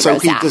under the HEROES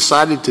Act. So he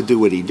decided to do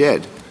what he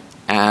did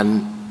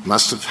and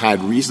must have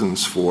had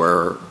reasons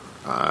for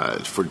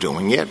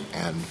doing it,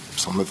 and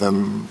some of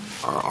them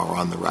are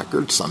on the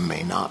record, some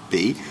may not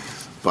be.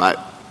 But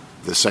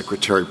the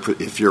Secretary,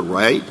 if you're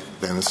right,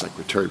 then the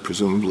Secretary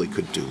presumably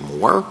could do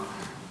more.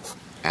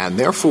 And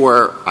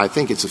therefore, I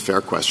think it's a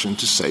fair question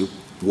to say,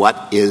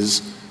 what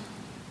is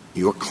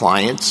your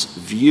client's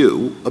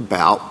view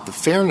about the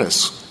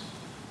fairness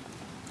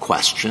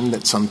question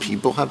that some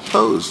people have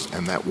posed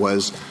and that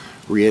was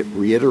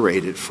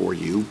reiterated for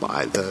you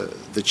by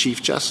the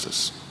Chief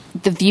Justice?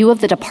 The view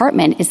of the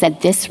department is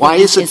that this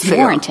relief is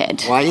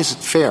warranted. Why is it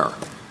fair?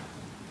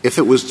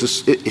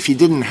 If he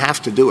didn't have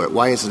to do it,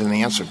 why is it an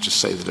answer to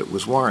say that it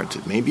was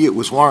warranted? Maybe it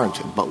was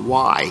warranted, but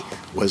why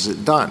was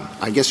it done?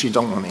 I guess you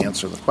don't want to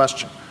answer the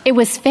question. It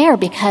was fair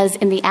because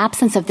in the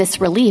absence of this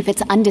relief,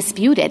 it's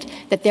undisputed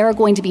that there are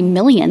going to be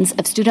millions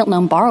of student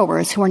loan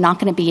borrowers who are not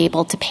going to be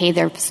able to pay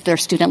their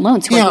student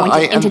loans, who are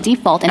going into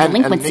default and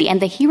delinquency.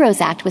 And the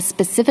HEROES Act was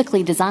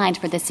specifically designed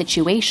for this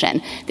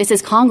situation. This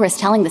is Congress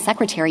telling the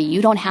Secretary,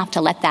 you don't have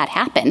to let that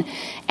happen.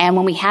 And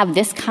when we have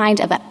this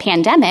kind of a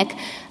pandemic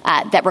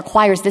that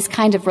requires this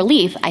kind of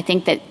relief, I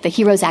think that the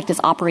HEROES Act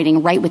is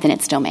operating right within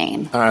its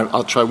domain. All right,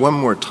 I'll try one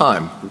more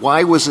time.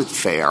 Why was it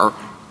fair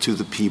to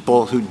the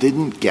people who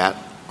didn't get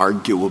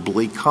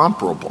arguably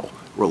comparable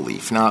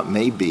relief. Now, it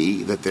may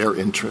be that their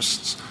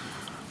interests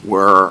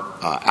were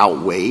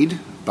outweighed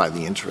by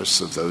the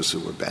interests of those who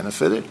were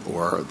benefited,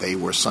 or they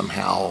were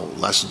somehow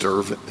less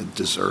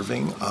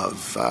deserving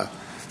of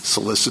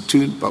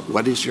solicitude. But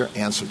what is your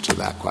answer to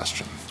that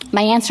question?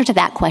 My answer to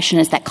that question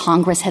is that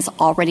Congress has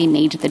already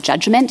made the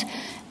judgment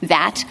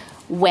that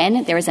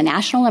when there is a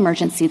national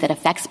emergency that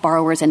affects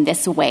borrowers in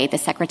this way, the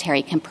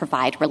Secretary can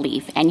provide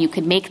relief. And you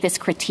could make this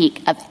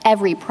critique of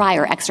every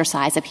prior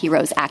exercise of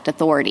HEROES Act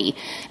authority.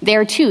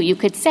 There, too, you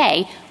could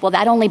say, well,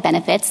 that only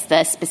benefits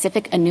the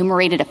specific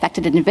enumerated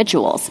affected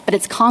individuals. But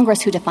it's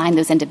Congress who defined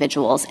those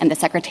individuals, and the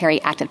Secretary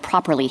acted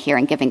properly here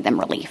in giving them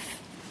relief.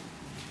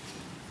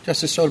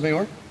 Justice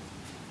Sotomayor?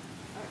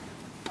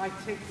 I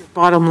take your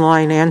bottom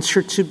line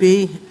answer to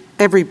be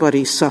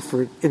everybody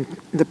suffered in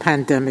the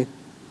pandemic,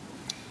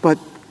 but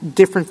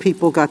different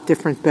people got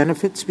different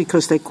benefits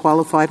because they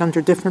qualified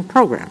under different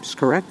programs,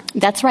 correct?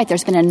 That's right.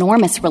 There's been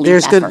enormous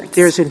relief efforts.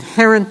 There's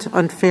inherent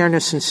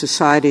unfairness in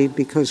society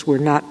because we're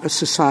not a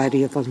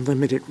society of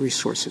unlimited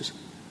resources.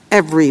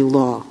 Every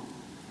law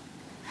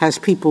has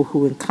people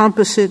who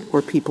encompass it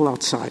or people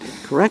outside it,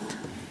 correct?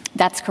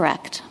 That's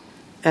correct.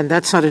 And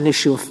that's not an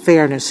issue of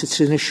fairness. It's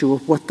an issue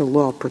of what the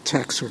law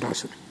protects or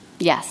doesn't.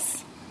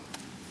 Yes.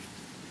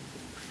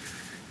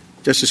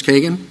 Justice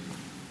Kagan?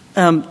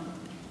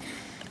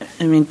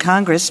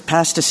 Congress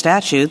passed a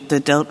statute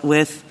that dealt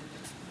with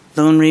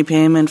loan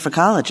repayment for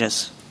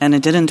colleges, and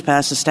it didn't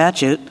pass a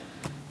statute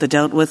that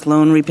dealt with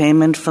loan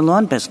repayment for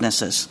lawn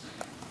businesses.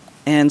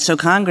 And so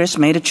Congress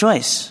made a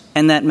choice,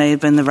 and that may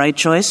have been the right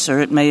choice or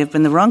it may have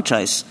been the wrong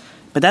choice.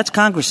 But that's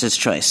Congress's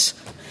choice.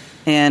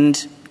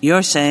 And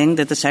you're saying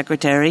that the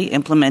Secretary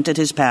implemented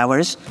his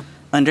powers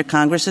under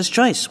Congress's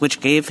choice,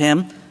 which gave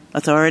him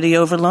authority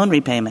over loan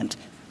repayment.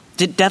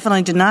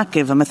 Definitely did not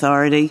give him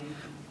authority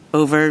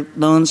over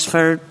loans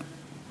for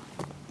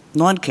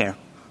lawn care.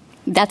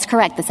 That's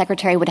correct. The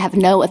Secretary would have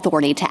no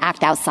authority to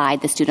act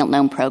outside the student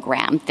loan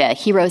program. The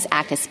HEROES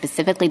Act is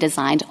specifically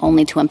designed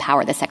only to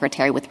empower the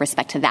Secretary with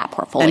respect to that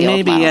portfolio and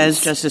maybe, of loans.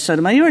 as Justice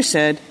Sotomayor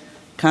said,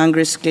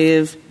 Congress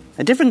gave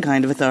a different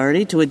kind of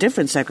authority to a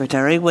different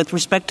Secretary with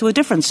respect to a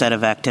different set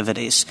of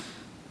activities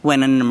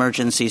when an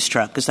emergency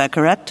struck. Is that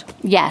correct?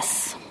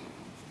 Yes.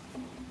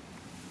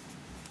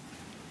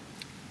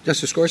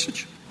 Justice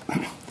Gorsuch?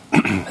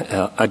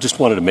 I just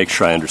wanted to make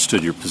sure I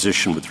understood your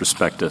position with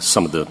respect to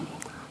some of the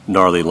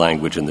gnarly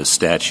language in this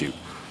statute,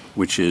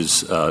 which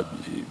is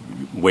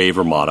waive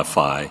or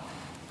modify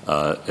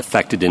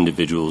affected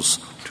individuals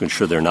to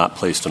ensure they're not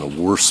placed in a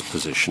worse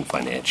position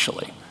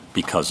financially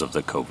because of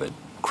the COVID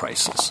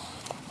crisis.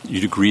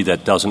 You'd agree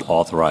that doesn't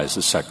authorize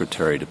the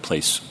Secretary to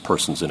place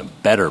persons in a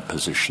better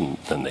position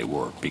than they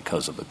were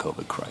because of the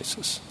COVID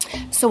crisis?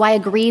 So I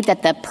agree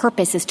that the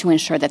purpose is to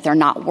ensure that they're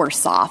not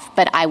worse off,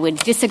 but I would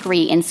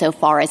disagree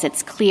insofar as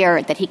it's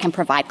clear that he can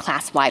provide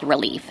class-wide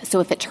relief. So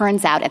if it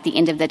turns out at the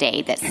end of the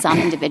day that some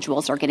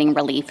individuals are getting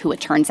relief who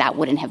it turns out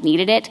wouldn't have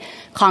needed it,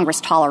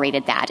 Congress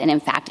tolerated that and, in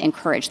fact,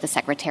 encouraged the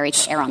Secretary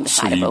to err on the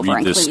side of over-inclusion. So you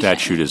read this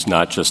statute as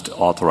not just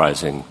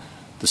authorizing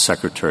the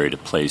Secretary to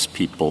place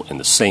people in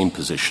the same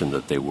position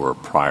that they were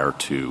prior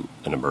to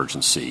an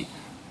emergency,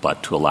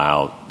 but to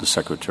allow the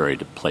Secretary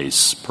to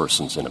place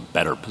persons in a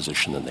better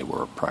position than they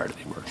were prior to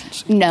the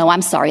emergency? No,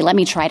 I'm sorry. Let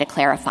me try to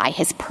clarify.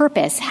 His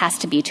purpose has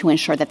to be to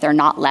ensure that they're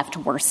not left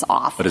worse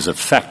off. But his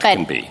effect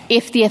can be.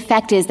 If the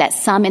effect is that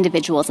some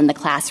individuals in the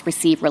class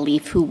receive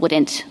relief who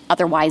wouldn't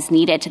otherwise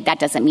need it, that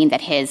doesn't mean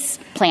that his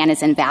plan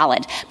is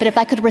invalid. But if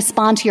I could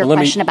respond to your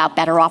question about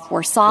better off,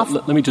 worse off.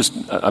 Let me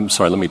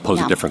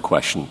pose a different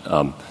question.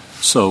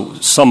 So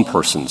some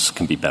persons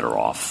can be better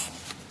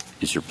off,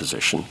 is your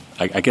position.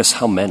 I guess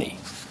how many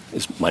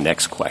is my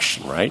next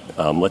question, right?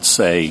 Let's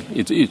say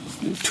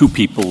two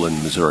people in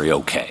Missouri,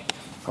 okay.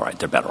 All right,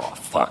 they're better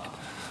off, fine.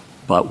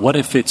 But what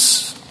if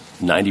it's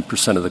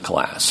 90% of the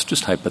class,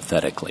 just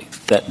hypothetically?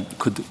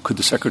 Could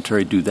the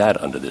Secretary do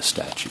that under this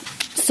statute?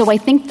 So I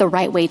think the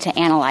right way to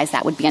analyze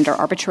that would be under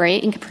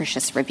arbitrary and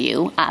capricious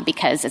review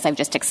because, as I've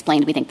just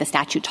explained, we think the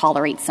statute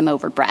tolerates some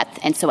overbreadth.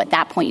 And so at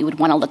that point, you would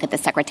want to look at the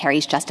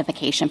Secretary's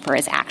justification for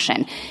his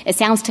action. It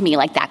sounds to me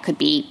like that could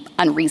be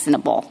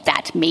unreasonable,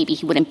 that maybe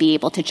he wouldn't be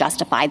able to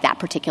justify that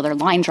particular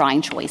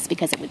line-drawing choice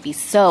because it would be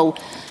so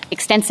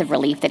extensive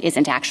relief that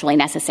isn't actually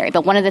necessary.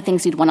 But one of the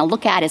things you'd want to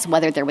look at is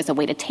whether there was a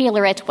way to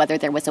tailor it, whether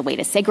there was a way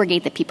to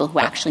segregate the people who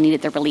actually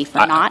needed the relief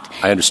or not.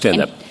 I understand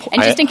that.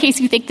 And just in case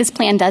you think this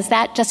plan does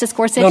that, Justice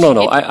Gorsuch,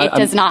 No. It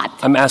does not.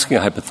 I'm asking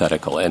a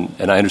hypothetical, and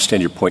I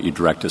understand your point. You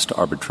direct us to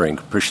arbitrary and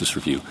capricious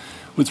review.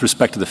 With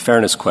respect to the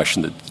fairness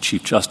question that the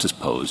Chief Justice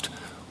posed,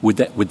 would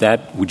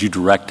you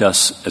direct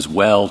us as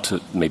well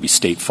to maybe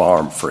State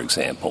Farm, for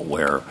example,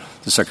 where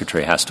the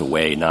Secretary has to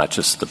weigh not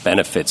just the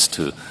benefits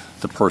to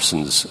the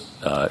persons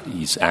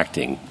he's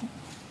acting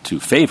to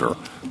favor,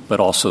 but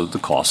also the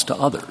cost to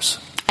others?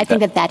 I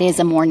think that is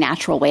a more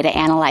natural way to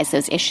analyze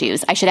those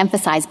issues. I should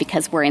emphasize,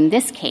 because we're in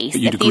this case,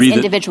 that these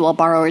individual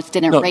borrowers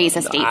didn't raise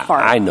a State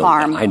Farm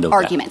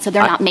argument. So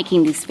they're not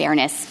making these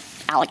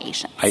fairness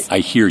allegations. I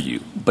hear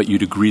you, but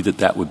you'd agree that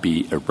that would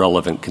be a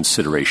relevant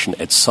consideration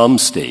at some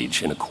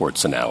stage in a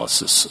court's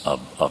analysis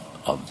of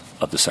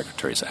the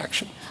Secretary's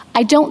action.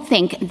 I don't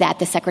think that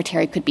the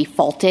Secretary could be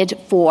faulted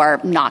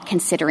for not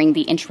considering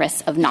the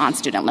interests of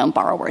non-student loan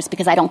borrowers,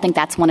 because I don't think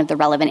that's one of the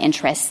relevant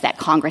interests that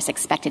Congress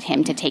expected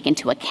him to take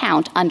into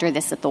account under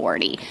this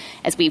authority.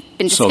 As we've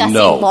been discussing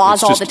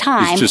laws all the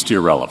time. It's just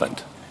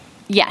irrelevant.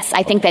 Yes,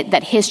 I think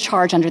that his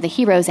charge under the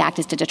HEROES Act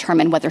is to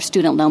determine whether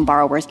student loan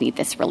borrowers need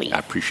this relief. I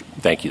appreciate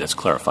it. Thank you. That's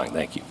clarifying.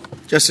 Thank you.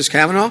 Justice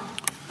Kavanaugh?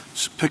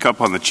 To pick up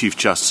on the Chief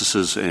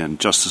Justice's and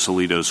Justice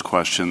Alito's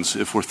questions,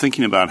 if we're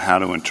thinking about how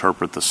to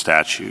interpret the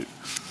statute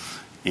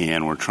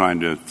and we're trying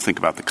to think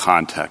about the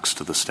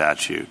context of the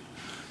statute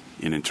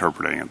in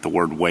interpreting it, the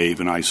word waive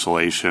in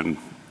isolation,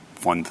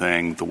 one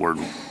thing,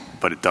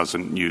 but it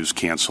doesn't use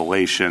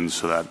cancellation,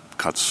 so that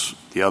cuts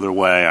the other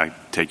way. I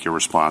take your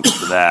response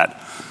to that.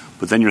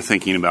 But then you're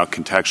thinking about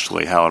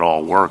contextually how it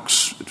all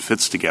works, it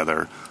fits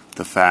together,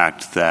 the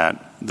fact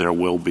that there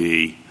will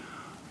be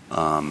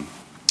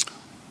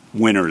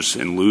winners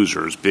and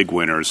losers, big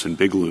winners and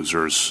big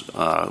losers,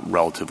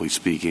 relatively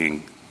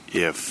speaking,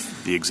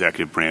 if the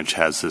executive branch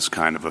has this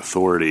kind of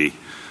authority.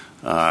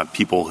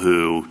 People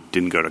who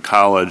didn't go to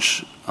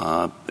college,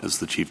 as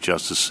the Chief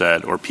Justice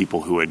said, or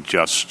people who had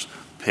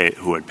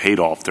paid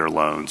off their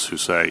loans, who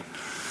say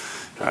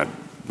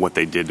what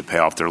they did to pay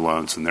off their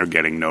loans, and they're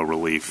getting no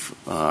relief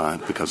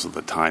because of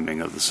the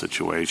timing of the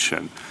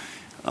situation.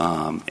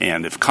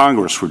 And if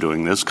Congress were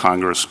doing this,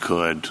 Congress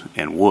could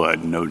and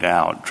would, no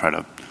doubt,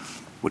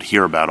 would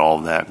hear about all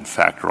of that and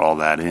factor all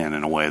that in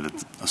a way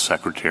that a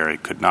secretary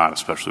could not,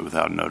 especially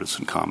without notice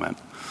and comment.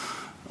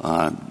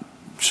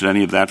 Should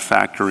any of that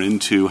factor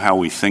into how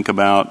we think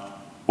about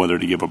whether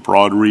to give a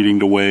broad reading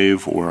to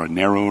waive or a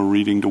narrower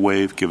reading to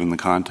waive, given the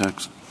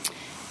context?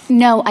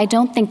 No, I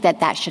don't think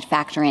that should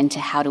factor into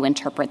how to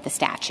interpret the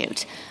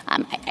statute.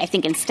 I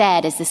think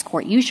instead, as this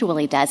Court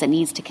usually does, it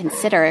needs to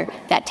consider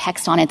that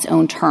text on its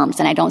own terms,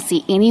 and I don't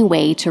see any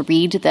way to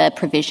read the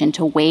provision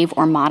to waive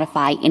or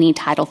modify any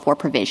Title IV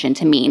provision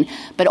to mean,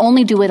 but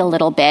only do it a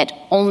little bit,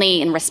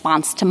 only in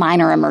response to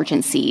minor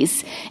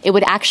emergencies. It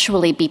would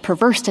actually be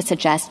perverse to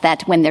suggest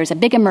that when there's a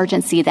big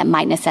emergency that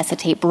might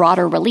necessitate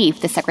broader relief,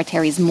 the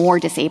Secretary is more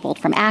disabled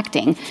from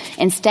acting.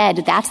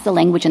 Instead, that's the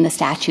language in the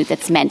statute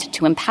that's meant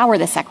to empower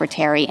the Secretary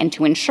and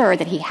to ensure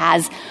that he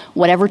has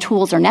whatever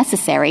tools are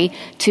necessary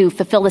to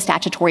fulfill the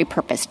statutory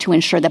purpose, to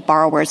ensure that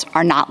borrowers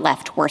are not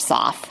left worse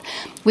off.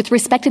 With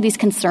respect to these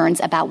concerns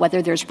about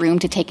whether there's room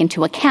to take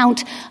into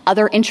account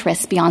other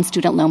interests beyond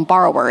student loan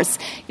borrowers,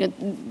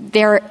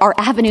 there are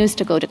avenues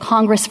to go to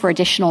Congress for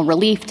additional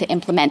relief to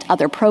implement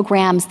other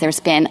programs. There's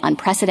been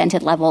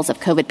unprecedented levels of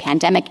COVID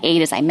pandemic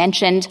aid, as I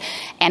mentioned,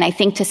 and I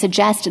think to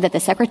suggest that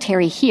the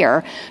Secretary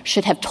here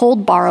should have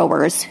told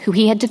borrowers who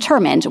he had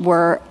determined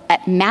were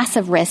at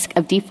massive risk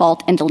of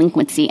default and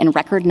delinquency in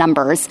record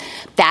numbers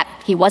that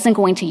he wasn't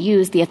going to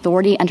use the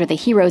authority under the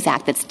HEROES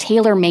Act that's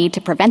tailor-made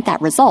to prevent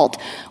that result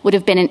would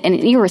have been an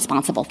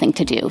irresponsible thing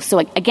to do. So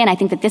again, I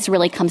think that this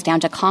really comes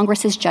down to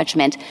Congress's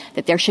judgment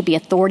that there should be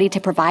authority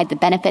to provide the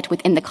benefit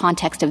within the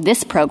context of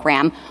this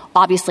program.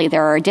 Obviously,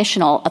 there are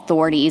additional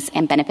authorities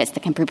and benefits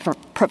that can be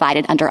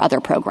provided under other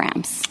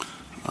programs.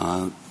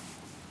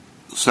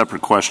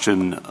 Separate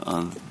question.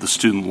 The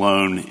student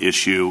loan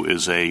issue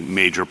is a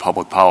major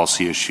public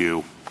policy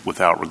issue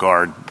without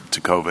regard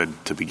to COVID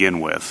to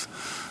begin with,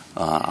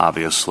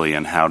 obviously,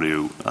 and how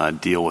to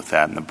deal with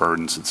that and the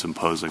burdens it's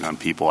imposing on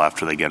people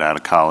after they get out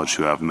of college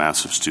who have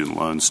massive student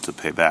loans to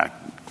pay back.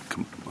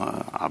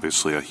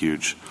 Obviously, a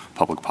huge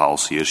public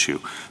policy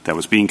issue that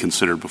was being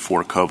considered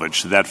before COVID.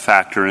 Should that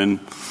factor in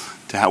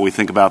to how we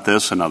think about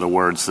this? In other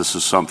words, this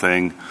is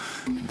something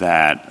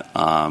that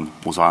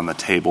was on the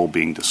table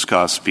being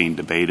discussed, being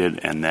debated,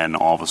 and then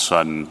all of a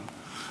sudden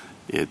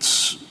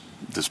this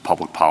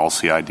public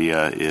policy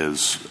idea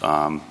is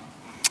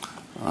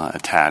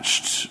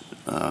attached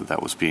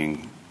that was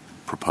being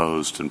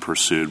proposed and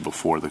pursued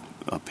before the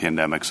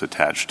pandemic's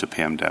attached to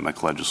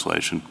pandemic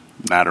legislation.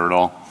 Matter at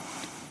all?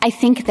 I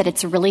think that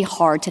it's really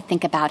hard to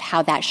think about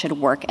how that should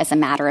work as a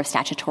matter of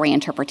statutory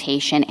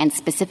interpretation and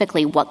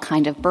specifically what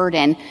kind of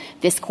burden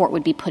this Court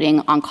would be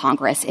putting on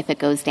Congress if it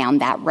goes down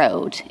that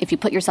road. If you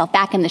put yourself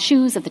back in the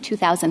shoes of the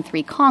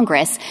 2003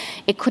 Congress,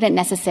 it couldn't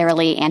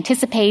necessarily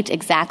anticipate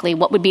exactly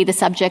what would be the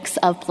subjects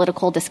of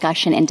political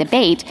discussion and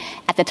debate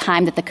at the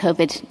time that the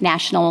COVID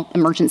national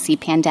emergency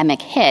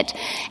pandemic hit.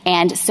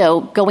 And so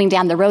going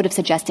down the road of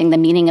suggesting the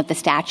meaning of the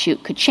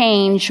statute could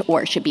change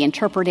or should be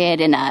interpreted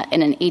in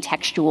an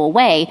atextual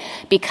way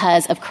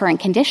because of current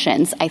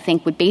conditions, I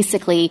think would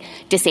basically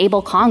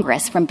disable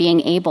Congress from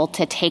being able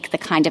to take the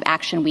kind of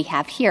action we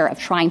have here of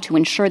trying to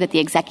ensure that the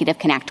executive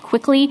can act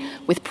quickly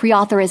with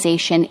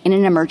pre-authorization in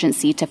an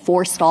emergency to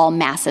forestall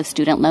massive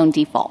student loan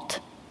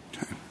default.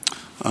 Okay.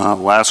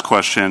 Last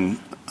question.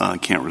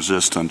 Can't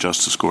resist on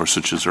Justice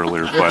Gorsuch's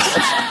earlier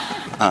questions.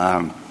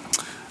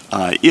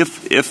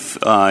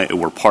 If it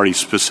were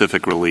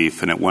party-specific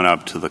relief and it went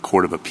up to the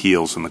Court of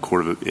Appeals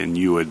and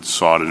you had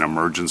sought an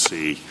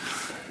emergency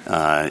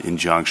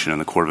injunction in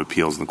the Court of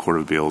Appeals, and the Court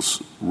of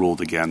Appeals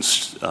ruled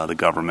against the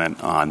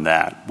government on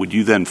that. Would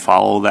you then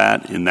follow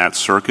that in that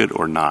circuit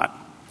or not?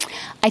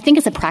 I think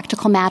as a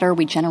practical matter,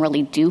 we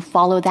generally do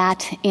follow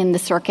that in the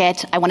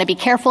circuit. I want to be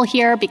careful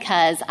here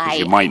because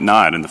you might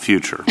not in the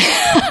future.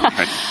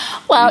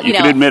 Well, you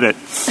can admit it.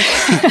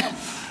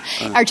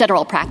 Our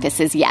general practice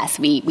is, yes,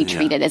 we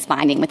treat it as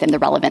binding within the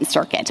relevant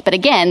circuit. But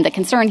again, the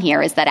concern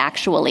here is that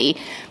actually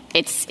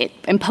it's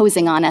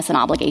imposing on us an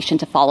obligation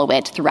to follow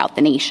it throughout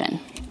the nation.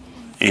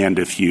 And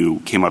if you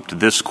came up to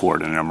this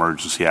court in an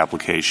emergency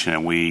application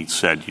and we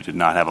said you did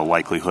not have a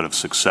likelihood of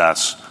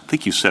success, I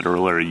think you said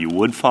earlier you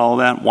would follow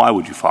that. Why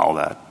would you follow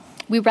that?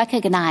 We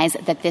recognize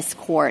that this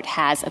court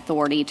has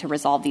authority to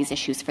resolve these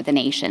issues for the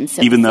nation.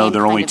 So even though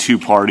there are only two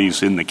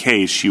parties in the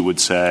case, you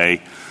would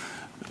say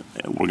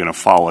we're going to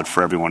follow it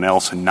for everyone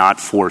else and not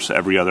force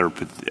every other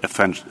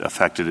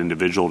affected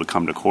individual to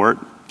come to court?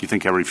 Do you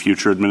think every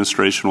future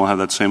administration will have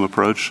that same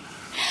approach?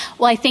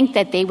 Well, I think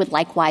that they would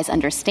likewise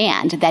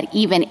understand that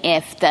even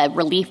if the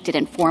relief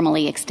didn't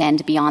formally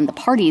extend beyond the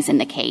parties in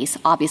the case,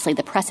 obviously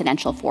the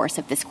precedential force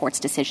of this court's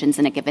decisions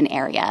in a given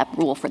area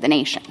rule for the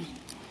nation.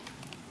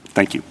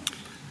 Thank you.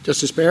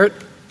 Justice Barrett?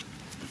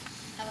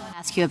 I want to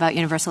ask you about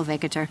universal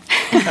vacatur.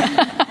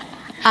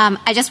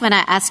 I just want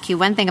to ask you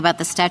one thing about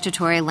the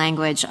statutory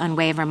language on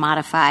waive or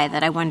modify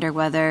that I wonder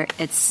whether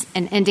it's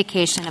an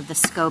indication of the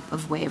scope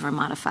of waive or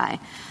modify.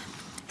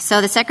 So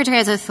the Secretary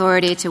has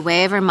authority to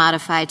waive or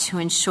modify to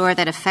ensure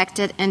that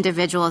affected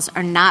individuals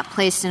are not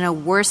placed in a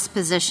worse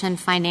position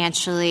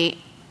financially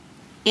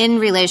in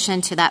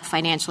relation to that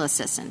financial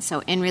assistance,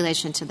 so in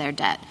relation to their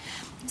debt.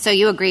 So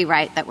you agree,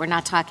 right, that we're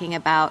not talking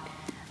about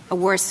a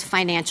worse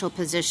financial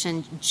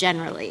position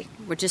generally.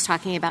 We're just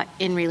talking about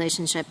in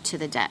relationship to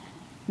the debt.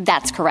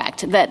 That's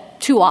correct. That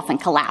too often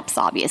collapse,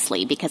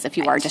 obviously, because if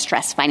you are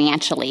distressed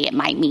financially, it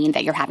might mean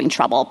that you're having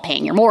trouble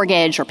paying your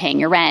mortgage or paying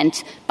your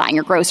rent, buying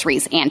your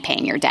groceries, and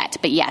paying your debt.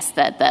 But yes,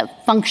 the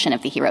function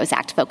of the HEROES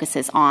Act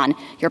focuses on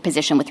your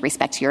position with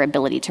respect to your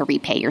ability to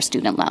repay your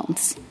student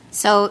loans.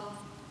 So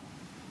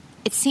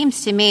it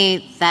seems to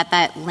me that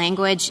that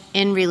language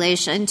in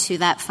relation to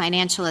that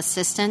financial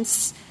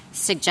assistance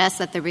suggests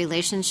that the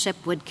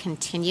relationship would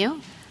continue.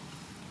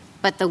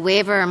 But the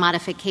waiver or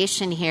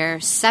modification here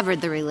severed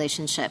the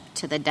relationship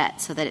to the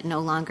debt so that it no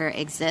longer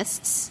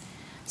exists.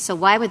 So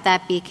why would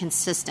that be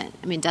consistent?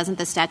 I mean, doesn't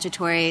the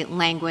statutory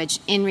language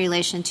in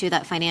relation to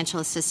that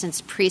financial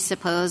assistance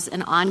presuppose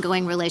an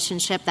ongoing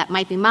relationship that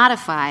might be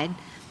modified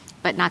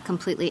but not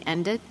completely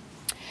ended?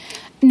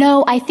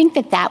 No, I think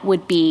that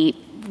would be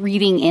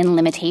reading in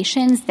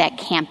limitations that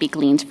can't be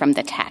gleaned from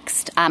the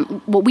text.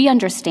 What we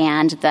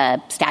understand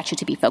the statute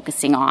to be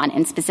focusing on,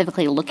 and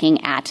specifically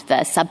looking at the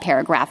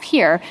subparagraph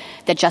here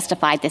that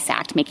justified this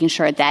act, making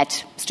sure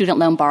that student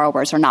loan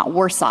borrowers are not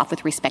worse off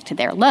with respect to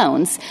their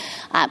loans,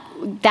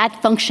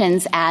 that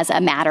functions as a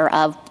matter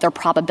of their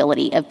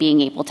probability of being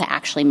able to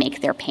actually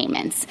make their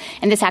payments.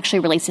 And this actually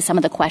relates to some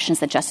of the questions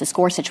that Justice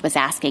Gorsuch was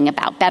asking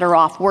about better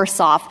off, worse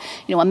off.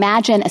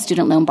 Imagine a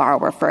student loan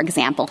borrower, for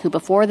example, who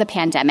before the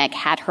pandemic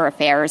had her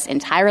affairs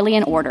entirely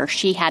in order.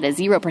 She had a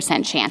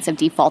 0% chance of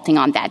defaulting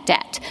on that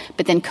debt.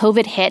 But then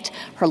COVID hit,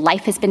 her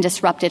life has been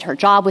disrupted, her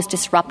job was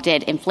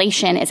disrupted,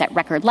 inflation is at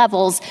record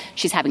levels,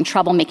 she's having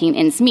trouble making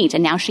ends meet,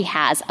 and now she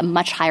has a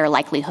much higher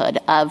likelihood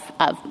of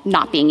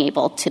not being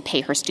able to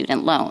pay her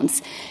student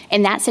loans.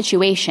 In that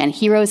situation,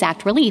 HEROES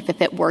Act relief,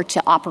 if it were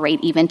to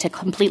operate even to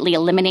completely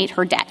eliminate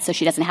her debt so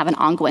she doesn't have an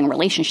ongoing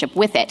relationship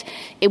with it,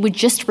 it would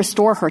just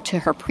restore her to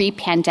her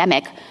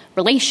pre-pandemic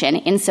relation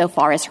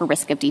insofar as her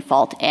risk of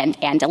default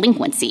and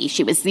delinquency.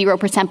 She was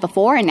 0%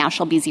 before, and now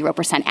she'll be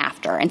 0%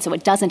 after. And so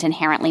it doesn't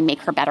inherently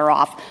make her better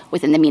off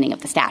within the meaning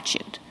of the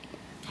statute.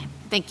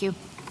 Thank you.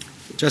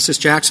 Justice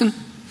Jackson?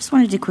 Just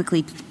wanted to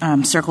quickly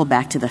circle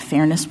back to the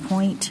fairness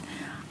point.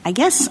 I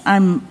guess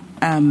I'm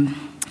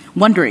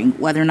wondering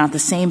whether or not the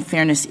same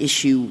fairness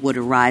issue would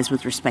arise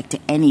with respect to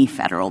any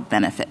federal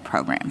benefit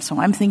program. So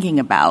I'm thinking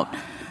about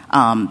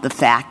the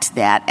fact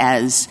that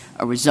as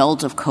a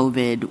result of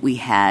COVID, we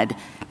had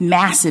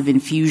massive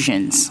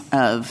infusions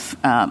of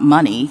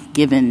money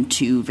given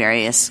to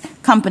various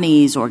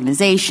companies,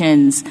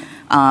 organizations,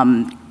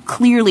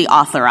 clearly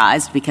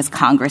authorized because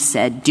Congress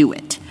said do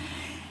it.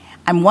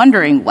 I'm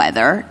wondering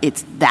whether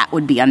that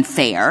would be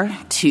unfair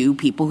to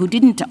people who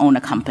didn't own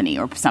a company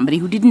or somebody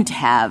who didn't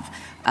have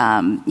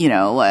a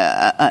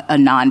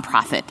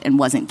nonprofit and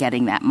wasn't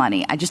getting that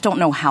money. I just don't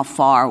know how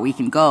far we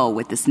can go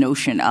with this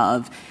notion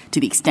of, to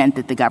the extent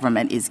that the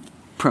government is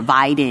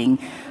providing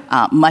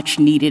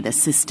much-needed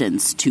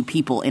assistance to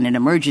people in an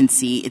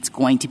emergency, it's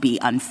going to be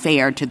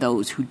unfair to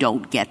those who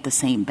don't get the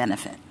same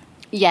benefit.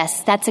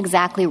 Yes, that's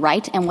exactly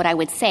right. And what I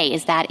would say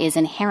is that is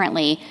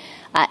inherently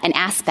an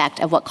aspect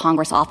of what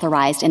Congress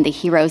authorized in the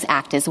HEROES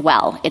Act as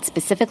well. It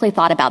specifically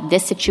thought about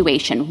this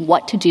situation,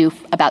 what to do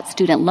about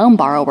student loan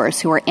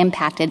borrowers who are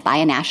impacted by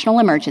a national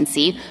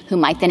emergency, who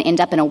might then end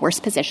up in a worse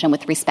position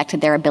with respect to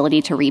their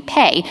ability to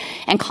repay.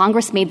 And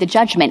Congress made the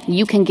judgment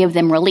you can give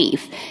them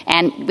relief.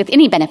 And with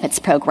any benefits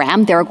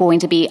program, there are going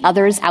to be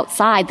others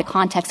outside the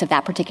context of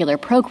that particular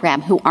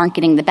program who aren't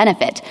getting the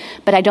benefit.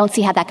 But I don't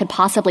see how that could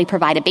possibly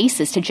provide a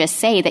basis to just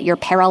say that you're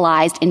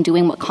paralyzed in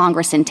doing what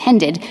Congress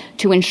intended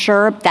to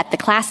ensure that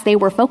the class they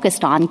were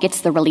focused on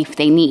gets the relief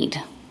they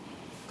need.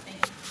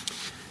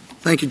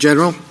 Thank you,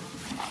 General.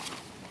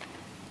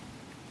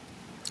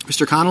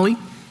 Mr. Connolly?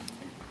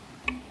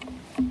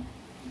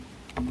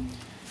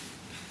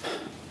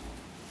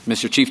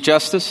 Mr. Chief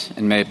Justice,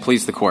 and may it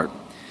please the Court.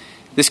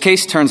 This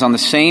case turns on the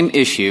same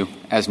issue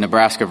as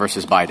Nebraska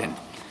versus Biden,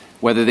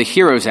 whether the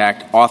HEROES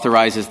Act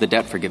authorizes the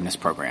debt forgiveness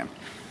program.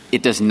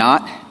 It does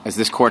not, as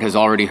this Court has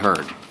already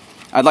heard.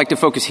 I'd like to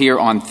focus here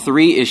on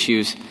 3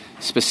 issues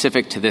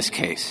specific to this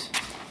case.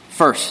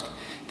 First,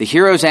 the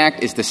HEROES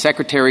Act is the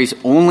Secretary's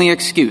only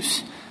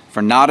excuse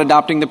for not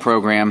adopting the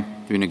program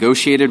through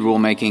negotiated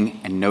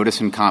rulemaking and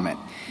notice and comment.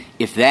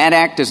 If that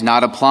act does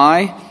not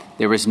apply,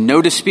 there is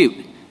no dispute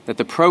that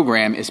the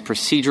program is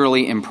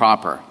procedurally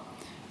improper.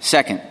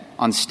 Second,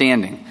 on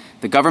standing,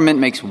 the government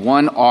makes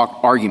one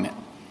argument,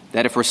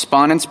 that if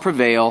respondents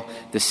prevail,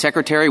 the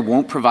Secretary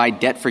won't provide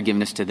debt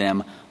forgiveness to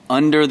them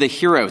under the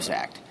HEROES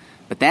Act.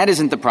 But that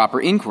isn't the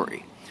proper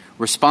inquiry.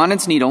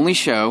 Respondents need only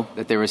show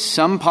that there is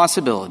some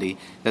possibility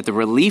that the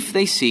relief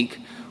they seek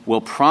will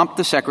prompt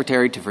the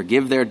Secretary to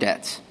forgive their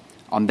debts.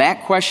 On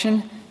that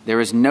question, there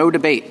is no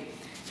debate.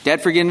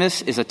 Debt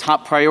forgiveness is a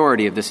top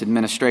priority of this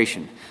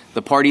administration.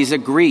 The parties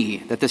agree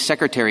that the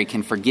Secretary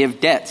can forgive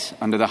debts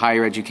under the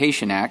Higher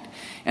Education Act,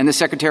 and the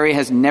Secretary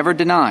has never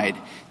denied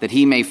that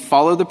he may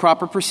follow the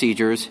proper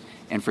procedures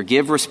and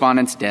forgive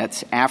respondents'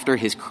 debts after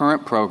his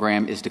current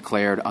program is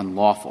declared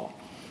unlawful.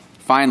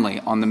 Finally,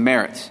 on the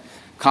merits,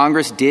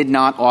 Congress did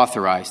not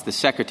authorize the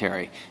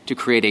Secretary to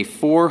create a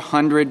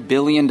 $400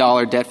 billion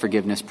debt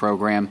forgiveness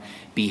program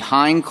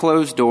behind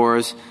closed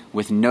doors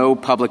with no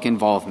public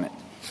involvement.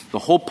 The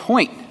whole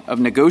point of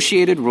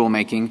negotiated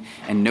rulemaking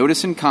and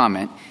notice and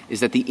comment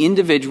is that the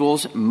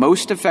individuals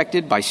most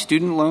affected by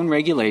student loan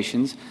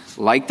regulations,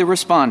 like the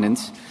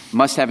respondents,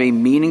 must have a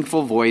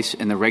meaningful voice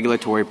in the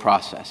regulatory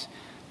process.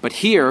 But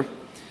here,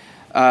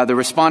 the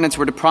respondents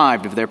were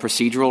deprived of their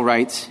procedural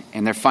rights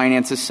and their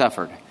finances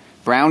suffered.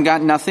 Brown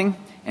got nothing,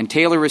 and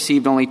Taylor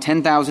received only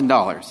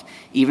 $10,000,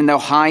 even though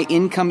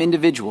high-income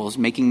individuals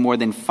making more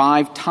than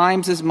 5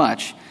 times as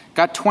much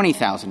got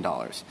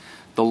 $20,000.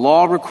 The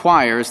law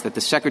requires that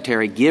the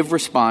Secretary give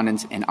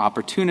respondents an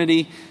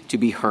opportunity to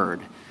be heard.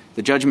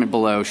 The judgment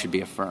below should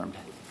be affirmed.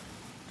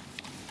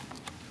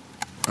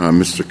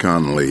 Mr.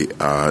 Connolly,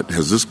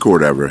 has this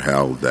Court ever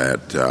held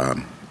that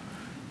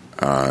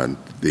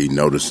the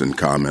notice and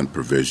comment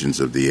provisions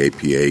of the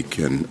APA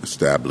can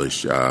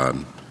establish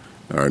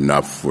are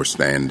enough for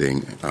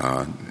standing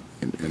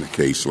in a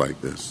case like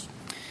this?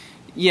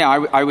 Yeah,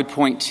 I would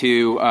point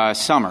to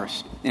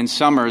Summers. In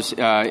Summers,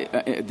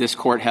 this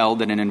Court held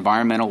that an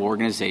environmental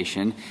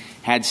organization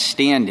had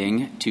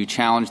standing to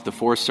challenge the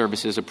Forest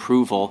Service's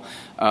approval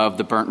of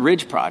the Burnt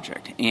Ridge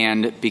Project,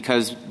 and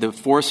because the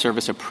Forest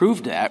Service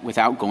approved that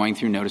without going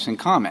through notice and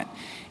comment.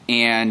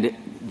 And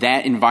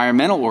that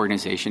environmental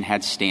organization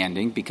had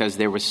standing because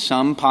there was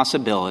some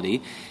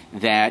possibility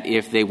that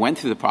if they went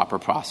through the proper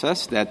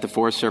process, that the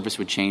Forest Service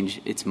would change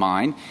its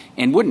mind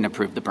and wouldn't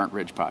approve the Burnt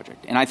Ridge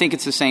Project. And I think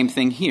it's the same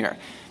thing here.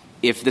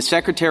 If the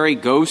Secretary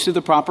goes through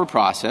the proper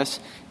process,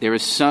 there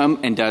is some,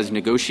 and does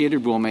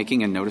negotiated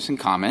rulemaking and notice and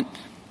comment,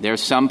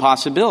 there's some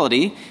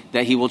possibility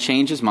that he will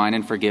change his mind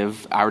and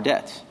forgive our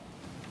debts.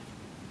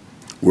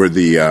 Were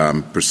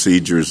the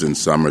procedures in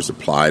Summers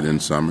applied in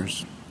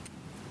Summers?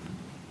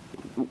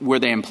 Were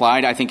they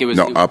implied? I think it was...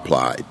 No,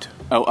 applied.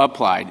 Oh,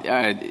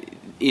 applied.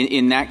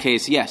 In that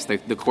case, yes,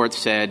 the Court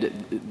said,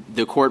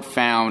 the Court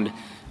found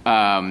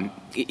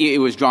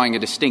it was drawing a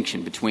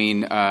distinction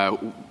between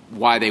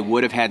why they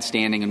would have had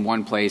standing in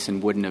one place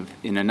and wouldn't have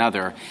in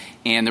another.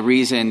 And the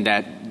reason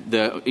that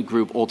the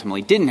group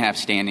ultimately didn't have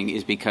standing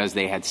is because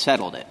they had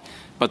settled it.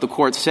 But the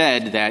Court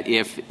said that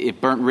if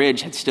Burnt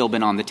Ridge had still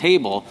been on the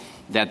table,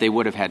 that they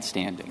would have had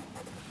standing.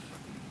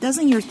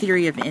 Doesn't your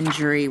theory of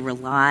injury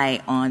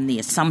rely on the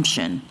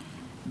assumption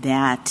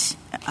that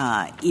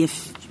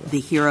if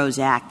the HEROES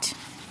Act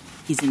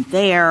isn't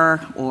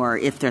there, or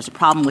if there's a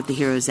problem with the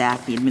HEROES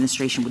Act, the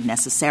administration would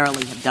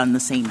necessarily have done the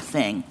same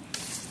thing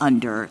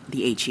under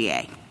the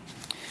HEA?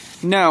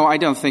 No, I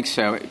don't think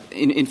so.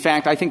 In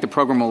fact, I think the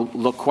program will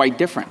look quite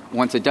different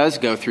once it does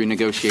go through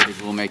negotiated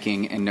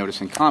rulemaking and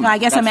notice and comment. No, I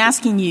guess I'm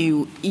asking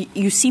you,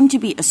 you seem to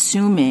be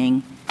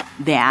assuming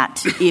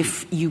that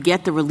if you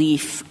get the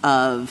relief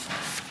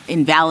of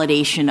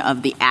invalidation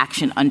of the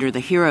action under the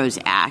HEROES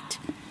Act,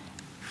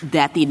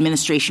 that the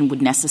administration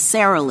would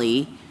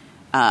necessarily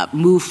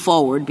move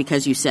forward,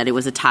 because you said it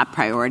was a top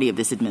priority of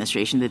this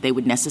administration, that they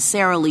would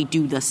necessarily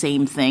do the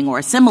same thing or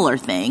a similar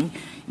thing,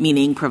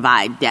 meaning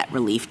provide debt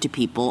relief to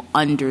people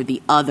under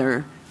the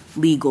other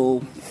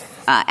legal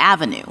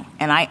avenue.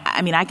 And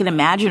I mean, I can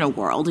imagine a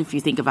world, if you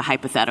think of a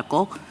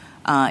hypothetical,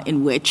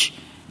 in which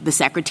the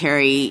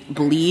Secretary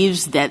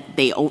believes that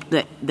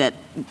that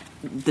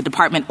the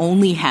Department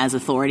only has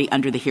authority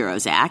under the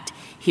HEROES Act.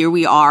 Here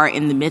we are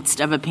in the midst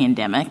of a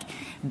pandemic.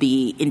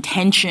 The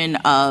intention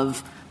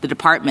of the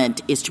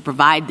Department is to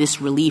provide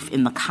this relief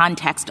in the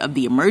context of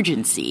the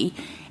emergency,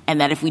 and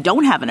that if we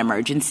don't have an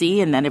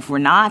emergency, and then if we're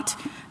not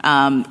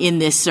in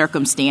this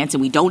circumstance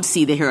and we don't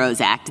see the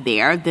HEROES Act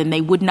there, then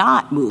they would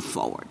not move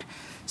forward.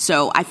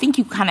 So I think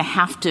you kind of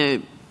have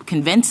to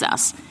convince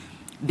us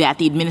that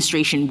the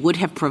administration would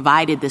have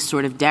provided this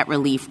sort of debt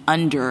relief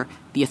under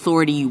the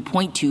authority you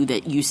point to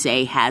that you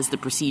say has the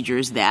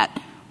procedures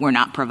that were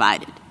not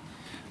provided.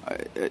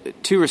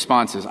 Two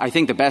responses. I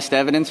think the best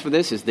evidence for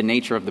this is the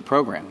nature of the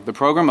program. The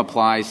program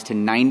applies to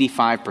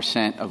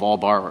 95% of all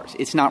borrowers.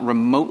 It's not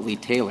remotely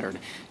tailored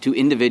to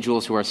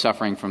individuals who are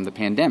suffering from the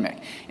pandemic.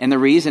 And the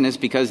reason is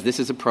because this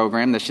is a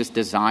program that's just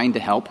designed to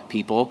help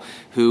people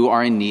who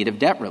are in need of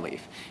debt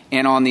relief.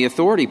 And on the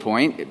authority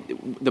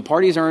point, the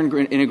parties are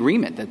in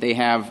agreement that they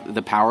have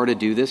the power to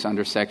do this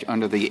under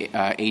the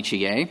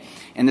HEA.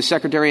 And the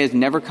Secretary has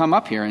never come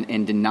up here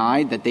and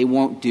denied that they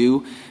won't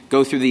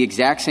go through the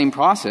exact same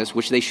process,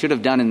 which they should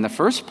have done in the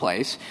first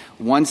place,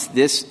 once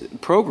this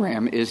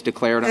program is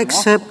declared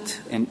unlawful.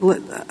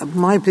 Except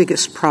my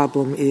biggest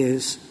problem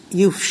is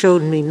you've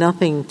shown me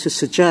nothing to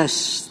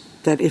suggest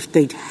that if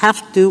they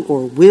have to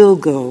or will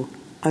go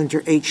under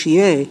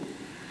HEA,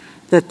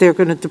 that they're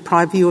going to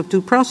deprive you of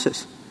due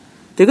process.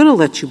 They're going to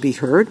let you be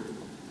heard.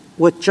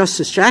 What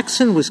Justice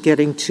Jackson was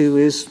getting to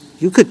is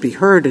you could be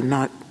heard and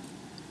not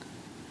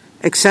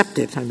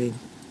accepted. I mean,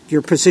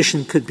 your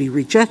position could be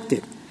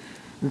rejected.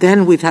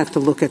 Then we'd have to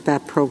look at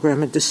that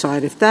program and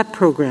decide if that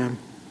program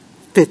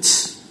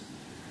fits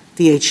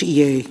the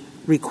HEA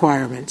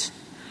requirements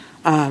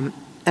and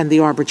the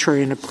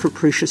arbitrary and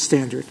capricious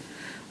standard.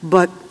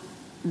 But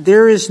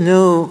there is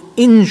no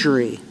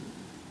injury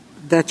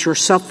that you're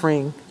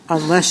suffering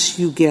unless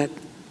you get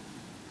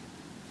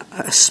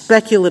a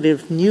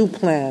speculative new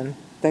plan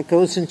that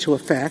goes into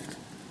effect.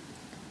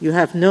 You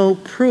have no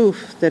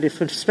proof that if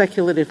a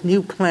speculative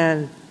new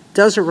plan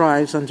does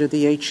arise under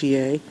the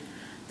HEA,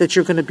 that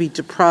you're going to be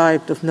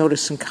deprived of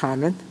notice and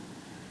comment.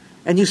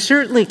 And you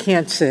certainly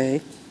can't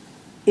say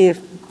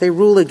if they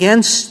rule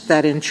against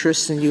that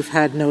interest and you've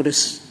had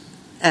notice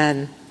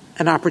and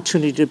an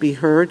opportunity to be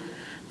heard,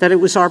 that it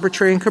was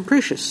arbitrary and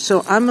capricious.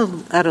 So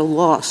I'm at a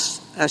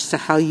loss as to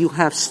how you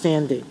have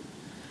standing,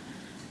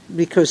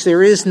 because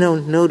there is no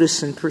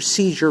notice and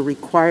procedure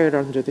required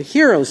under the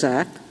HEROES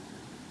Act.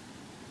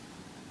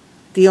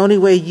 The only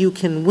way you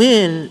can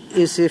win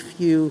is if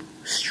you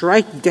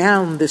strike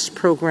down this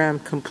program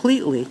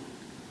completely,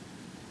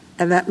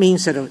 and that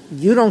means that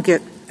you don't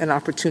get an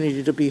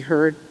opportunity to be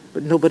heard,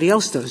 but nobody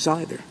else does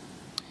either.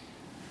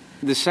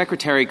 The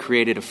Secretary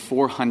created a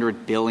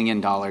 $400 billion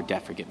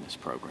debt forgiveness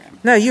program.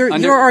 Now,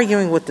 you're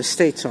arguing what the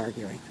state's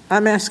arguing.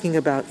 I'm asking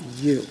about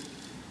you.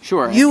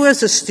 Sure. You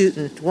as a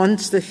student,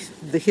 once the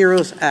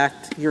HEROES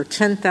Act, your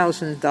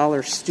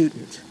 $10,000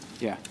 student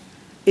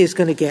is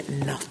going to get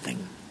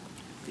nothing.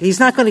 He's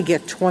not going to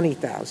get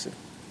 $20,000.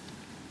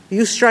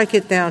 You strike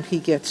it down, he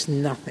gets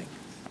nothing.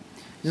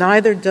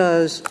 Neither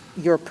does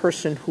your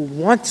person who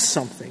wants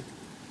something.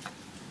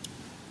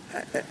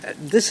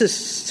 This is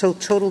so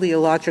totally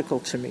illogical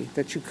to me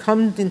that you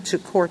come into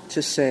court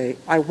to say,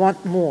 I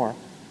want more.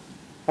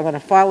 I'm going to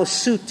file a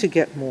suit to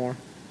get more,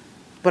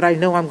 but I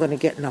know I'm going to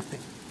get nothing.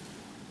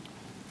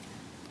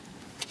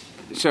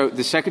 So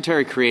the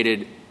Secretary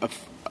created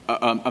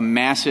a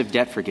massive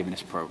debt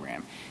forgiveness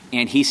program,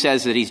 and he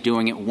says that he's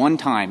doing it one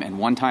time and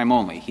one time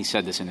only. He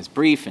said this in his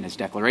brief, in his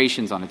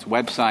declarations, on its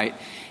website.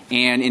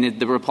 And in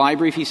the reply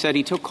brief, he said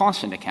he took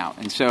costs into account.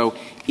 And so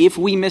if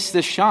we miss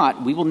this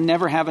shot, we will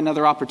never have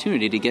another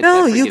opportunity to get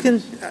debt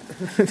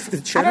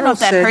forgiveness. I don't know if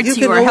that hurts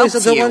you or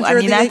helps you. I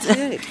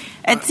mean,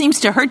 it seems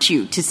to hurt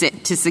you to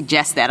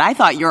suggest that. I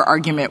thought your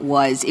argument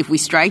was if we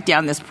strike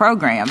down this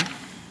program,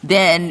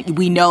 then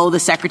we know the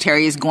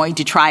Secretary is going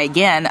to try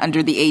again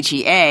under the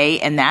HEA,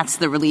 and that's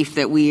the relief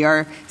that we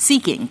are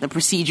seeking, the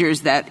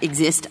procedures that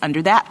exist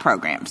under that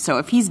program. So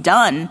if he's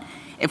done,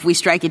 if we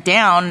strike it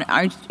down,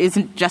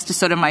 isn't Justice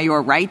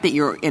Sotomayor right that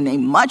you're in a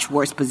much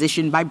worse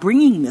position by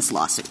bringing this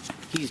lawsuit?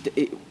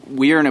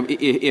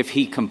 If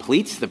he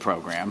completes the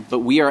program, but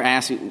we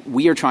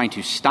are trying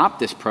to stop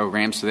this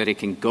program so that it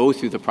can go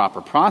through the proper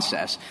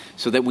process,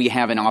 so that we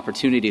have an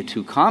opportunity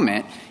to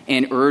comment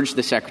and urge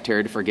the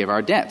Secretary to forgive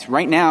our debts.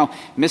 Right now,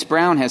 Ms.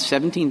 Brown has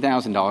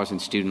 $17,000 in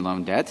student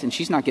loan debts, and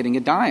she's not getting a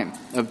dime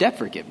of debt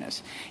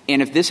forgiveness.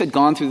 And if this had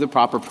gone through the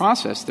proper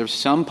process, there's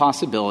some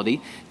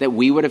possibility that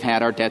we would have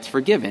had our debts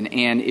forgiven.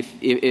 And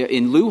if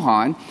in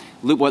Lujan,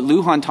 what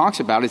Lujan talks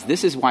about is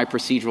this is why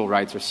procedural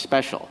rights are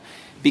special.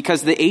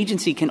 Because the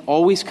agency can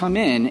always come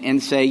in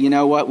and say, you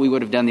know what, we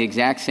would have done the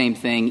exact same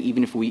thing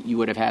even if you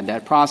would have had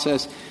that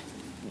process.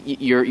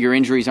 your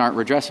injuries aren't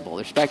redressable.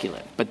 They're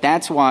speculative. But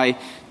that's why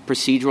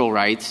procedural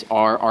rights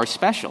are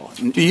special.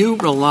 Do you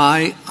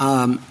rely,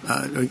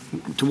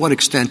 to what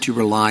extent do you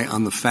rely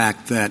on the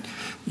fact that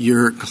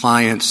your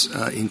clients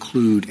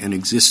include an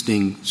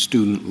existing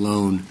student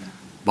loan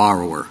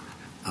borrower,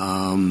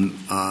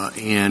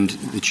 and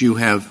that you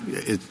have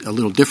a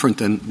little different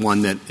than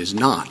one that is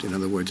not? In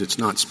other words, it's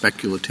not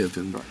speculative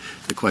in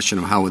the question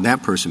of how would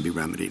that person be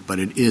remedied, but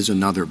it is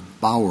another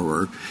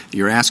borrower.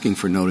 You're asking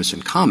for notice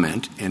and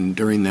comment, and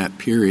during that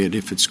period,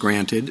 if it's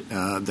granted,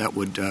 that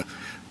would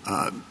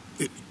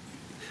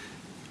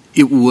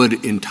it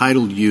would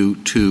entitle you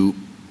to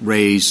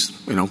raise,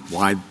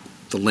 why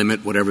the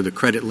limit, whatever the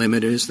credit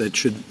limit is, that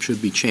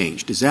should be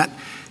changed. Is that?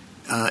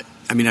 I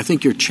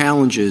think your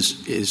challenge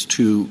is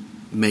to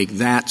make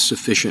that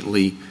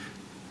sufficiently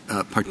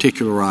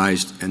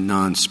particularized and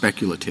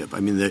non-speculative.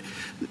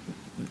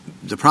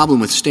 The problem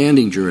with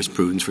standing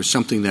jurisprudence for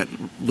something that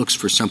looks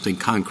for something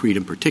concrete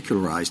and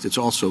particularized, it's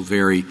also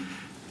very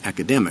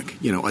academic.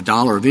 A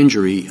dollar of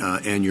injury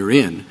and you're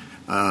in.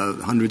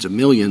 Hundreds of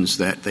millions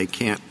that they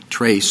can't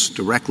trace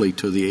directly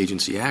to the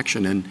agency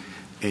action,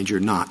 and you're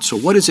not. So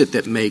what is it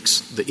that makes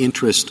the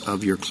interest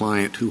of your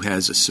client who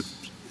has a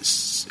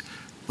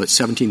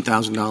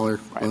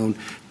 $17,000 loan,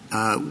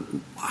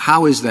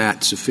 how is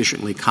that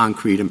sufficiently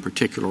concrete and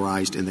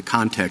particularized in the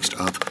context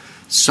of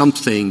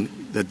something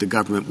that the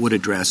government would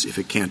address if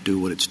it can't do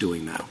what it's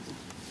doing now?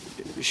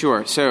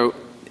 Sure. So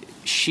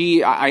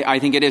I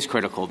think it is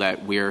critical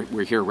that we're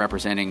here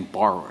representing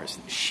borrowers.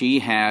 She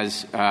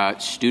has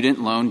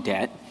student loan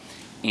debt,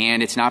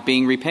 and it's not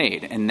being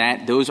repaid, and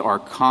those are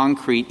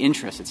concrete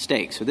interests at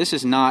stake. So this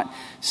is not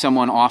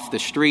someone off the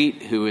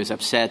street who is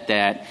upset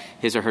that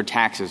his or her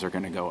taxes are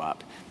going to go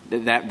up.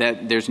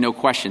 That there's no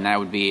question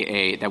that'd be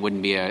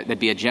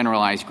a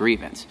generalized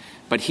grievance.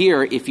 But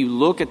here, if you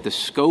look at the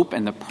scope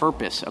and the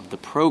purpose of the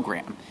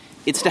program,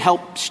 it's to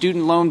help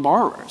student loan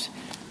borrowers.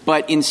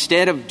 But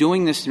instead of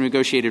doing this through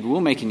negotiated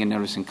rulemaking and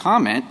notice and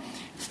comment,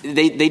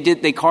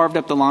 they carved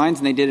up the lines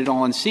and they did it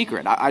all in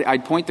secret.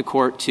 I'd point the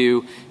court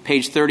to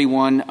page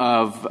 31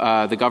 of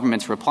the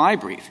government's reply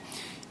brief.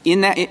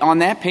 On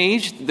that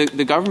page,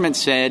 the government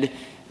said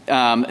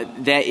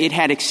that it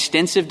had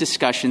extensive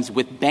discussions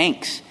with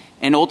banks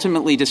and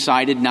ultimately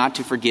decided not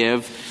to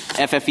forgive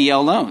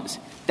FFEL loans.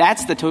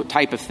 That's the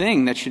type of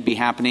thing that should be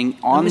happening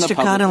on the public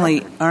record. Mr.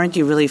 Connolly, aren't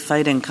you really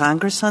fighting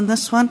Congress on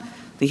this one?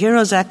 The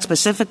HEROES Act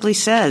specifically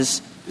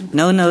says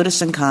no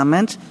notice and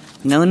comment,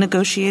 no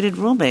negotiated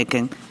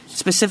rulemaking.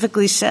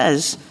 Specifically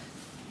says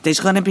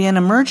there's going to be an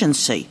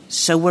emergency,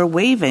 so we're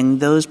waiving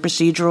those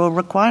procedural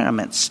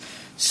requirements.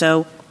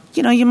 So,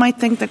 you might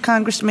think that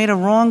Congress made a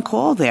wrong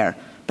call there,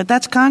 but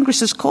that's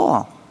Congress's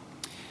call.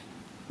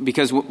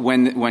 Because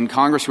when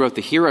Congress wrote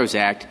the HEROES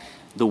Act,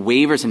 the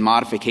waivers and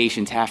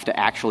modifications have to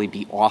actually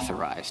be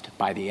authorized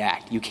by the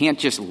Act. You can't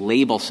just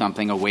label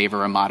something a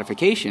waiver or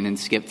modification and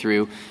skip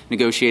through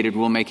negotiated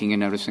rulemaking and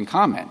notice and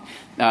comment.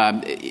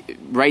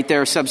 Right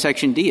there,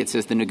 subsection D, it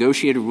says the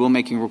negotiated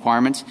rulemaking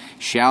requirements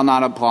shall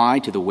not apply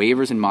to the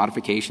waivers and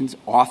modifications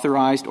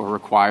authorized or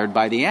required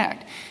by the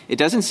Act. It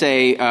doesn't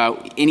say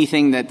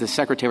anything that the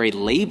Secretary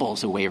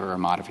labels a waiver or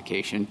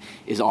modification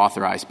is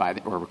authorized by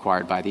or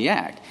required by the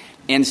Act.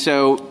 And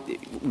so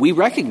we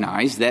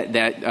recognize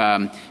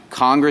that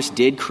Congress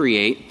did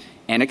create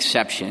an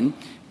exception,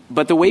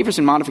 but the waivers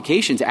and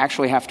modifications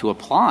actually have to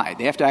apply.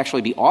 They have to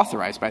actually be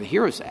authorized by the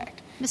HEROES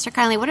Act. Mr.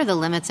 Connolly, what are the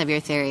limits of your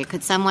theory?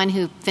 Could someone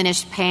who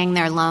finished paying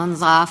their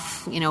loans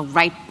off,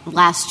 right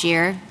last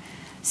year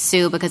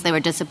sue because they were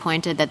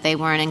disappointed that they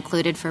weren't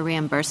included for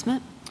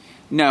reimbursement?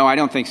 No, I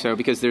don't think so,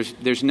 because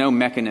there's no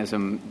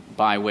mechanism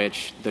by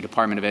which the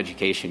Department of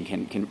Education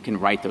can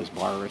write those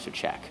borrowers a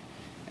check.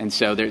 And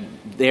so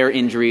their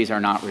injuries are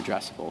not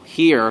redressable.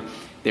 Here,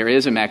 there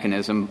is a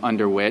mechanism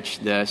under which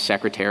the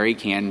Secretary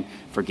can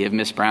forgive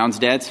Ms. Brown's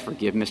debts,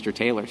 forgive Mr.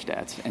 Taylor's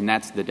debts, and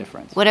that's the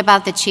difference. What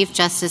about the Chief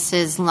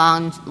Justice's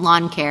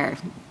lawn care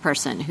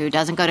person who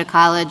doesn't go to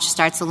college,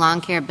 starts a lawn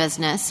care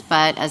business,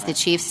 but as the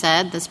Chief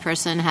said, this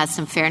person has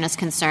some fairness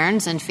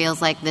concerns and feels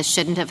like this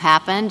shouldn't have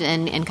happened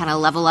and kind of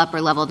level up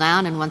or level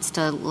down and wants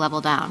to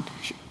level down?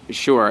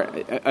 Sure.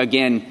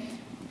 Again,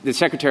 the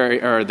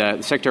Secretary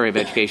of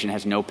Education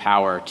has no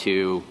power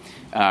to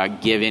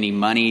give any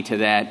money to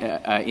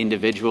that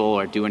individual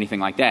or do anything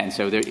like that. And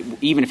so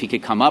even if he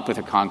could come up with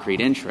a concrete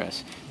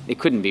interest, it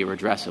couldn't be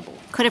redressable.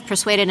 Could have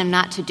persuaded him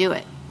not to do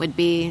it would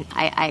be,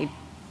 I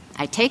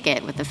take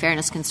it with the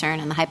fairness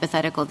concern and the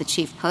hypothetical the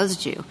Chief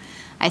posed you.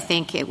 I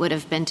think it would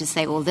have been to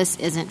say, well, this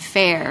isn't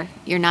fair.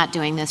 You're not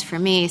doing this for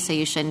me, so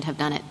you shouldn't have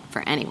done it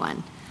for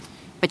anyone.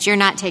 But you're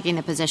not taking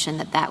the position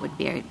that would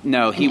be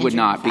no, he would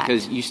not,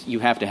 because you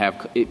have to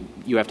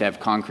have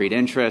concrete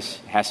interests,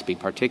 has to be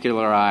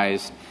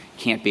particularized,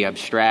 can't be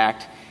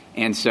abstract,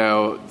 and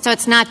so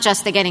it's not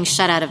just the getting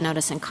shut out of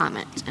notice and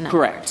comment.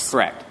 Correct.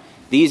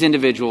 These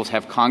individuals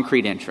have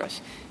concrete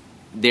interests.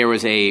 There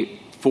was a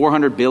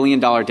 $400 billion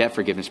debt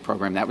forgiveness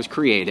program that was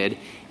created,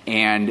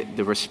 and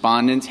the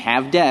respondents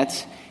have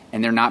debts,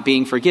 and they're not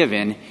being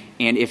forgiven.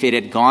 And if it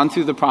had gone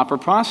through the proper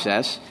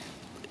process,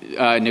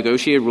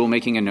 negotiated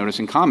rulemaking and notice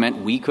and comment,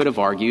 we could have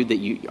argued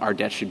that our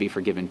debt should be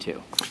forgiven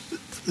too.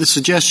 The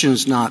suggestion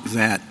is not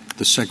that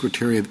the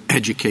Secretary of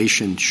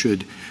Education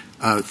should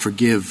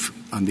forgive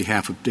on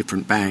behalf of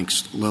different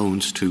banks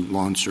loans to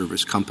lawn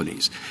service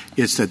companies.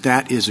 It's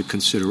that is a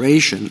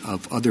consideration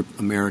of other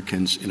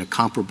Americans in a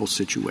comparable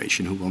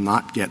situation who will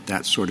not get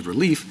that sort of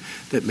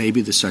relief that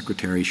maybe the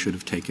Secretary should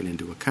have taken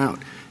into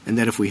account. And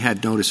that if we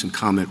had notice and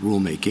comment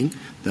rulemaking,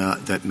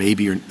 that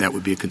maybe that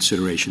would be a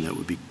consideration that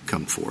would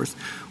come forth.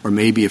 Or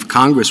maybe if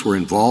Congress were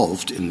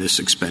involved in this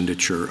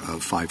expenditure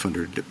of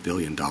 $500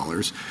 billion,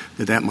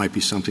 that might be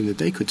something that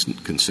they could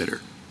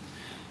consider.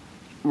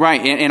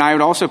 Right, and I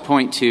would also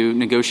point to the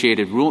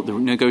negotiated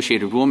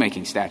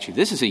rulemaking statute.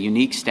 This is a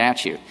unique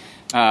statute.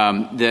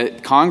 The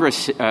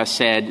Congress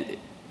said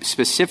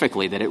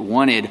specifically that it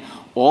wanted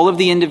all of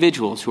the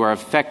individuals who are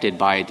affected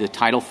by the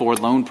Title IV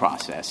loan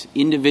process,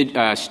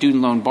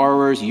 student loan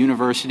borrowers,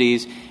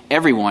 universities,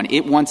 everyone,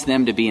 it wants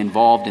them to be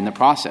involved in the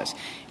process.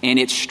 And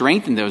it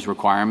strengthened those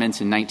requirements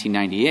in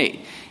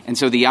 1998. And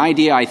so the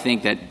idea, I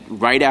think, that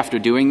right after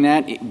doing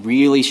that,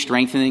 really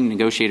strengthening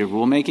negotiated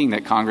rulemaking,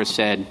 that Congress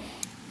said,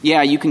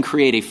 yeah, you can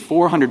create a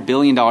 $400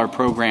 billion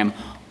program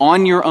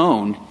on your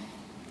own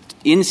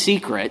in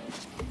secret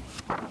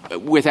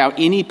without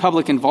any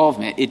public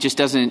involvement. It just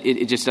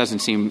doesn't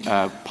seem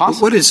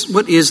possible.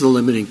 What is the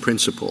limiting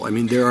principle? I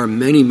mean, there are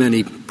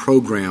many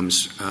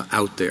programs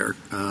out there.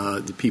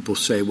 The people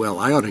say, well,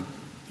 I ought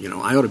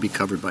to be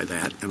covered by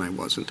that, and I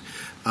wasn't.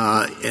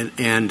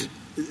 And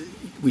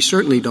we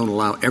certainly don't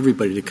allow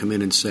everybody to come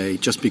in and say,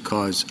 just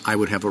because I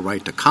would have a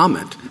right to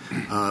comment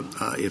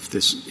if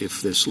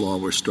this law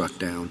were struck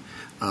down,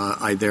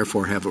 I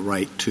therefore have a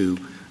right to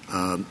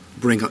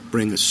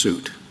bring a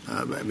suit.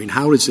 I mean,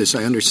 how is this?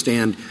 I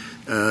understand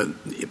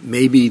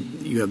maybe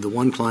you have the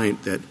one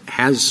client that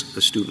has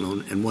a student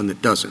loan and one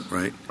that doesn't,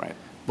 right? Right.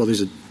 Well,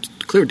 there's a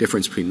clear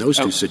difference between those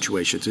two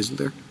situations, isn't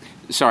there?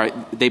 Sorry,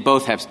 they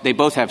both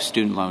have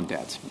student loan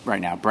debts right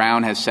now.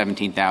 Brown has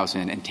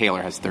 $17,000 and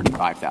Taylor has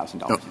 $35,000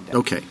 in debt.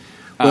 Okay.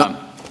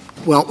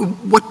 Well,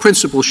 what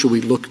principle should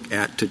we look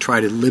at to try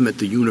to limit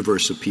the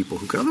universe of people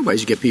who could otherwise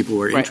you get people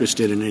who are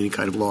interested in any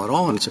kind of law at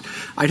all? And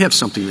I'd have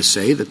something to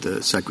say that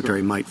the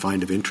Secretary might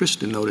find of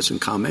interest in notice and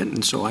comment,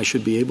 and so I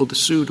should be able to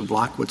sue to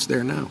block what's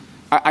there now.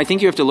 I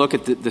think you have to look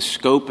at the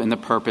scope and the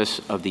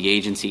purpose of the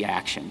agency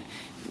action.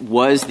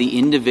 Was the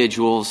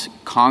individual's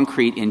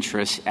concrete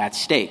interests at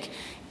stake?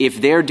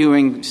 If they're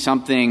doing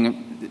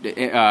something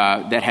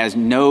that has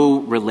no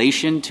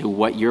relation to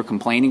what you're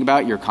complaining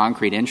about, your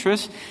concrete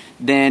interests,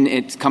 then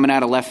it's coming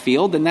out of left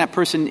field, then that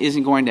person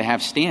isn't going to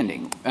have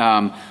standing.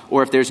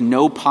 Or if there's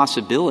no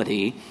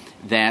possibility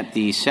that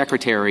the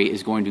Secretary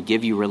is going to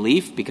give you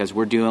relief because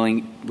we're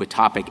dealing with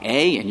topic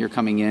A and you're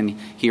coming in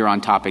here on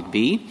topic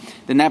B,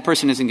 then that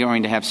person isn't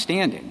going to have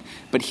standing.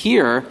 But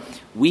here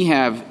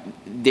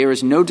there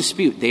is no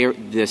dispute.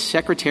 The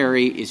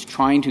Secretary is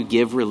trying to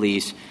give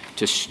release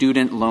to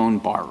student loan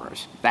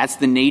borrowers. That's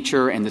the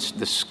nature and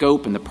the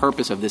scope and the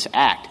purpose of this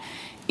act.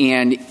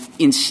 And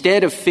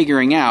instead of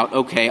figuring out,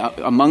 okay,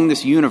 among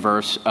this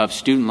universe of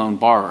student loan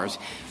borrowers,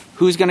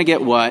 who's going to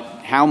get what,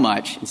 how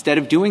much, instead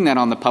of doing that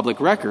on the public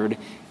record,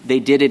 they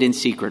did it in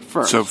secret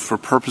first. So for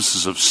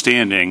purposes of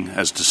standing,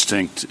 as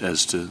distinct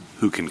as to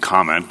who can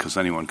comment, because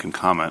anyone can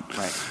comment,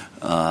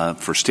 right.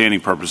 For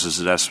standing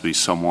purposes, it has to be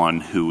someone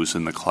who was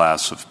in the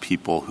class of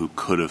people who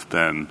could have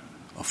been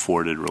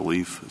afforded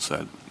relief. Is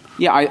that?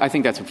 Yeah, I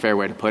think that's a fair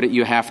way to put it.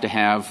 You have to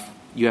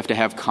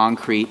have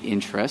concrete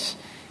interests.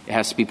 It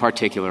has to be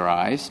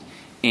particularized,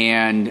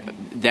 and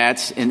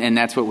that's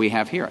what we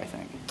have here, I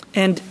think.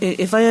 And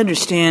if I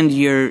understand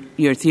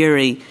your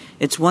theory,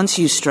 it's once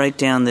you strike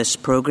down this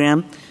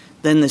program,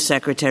 then the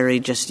Secretary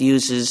just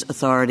uses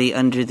authority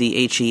under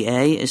the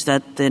HEA. Is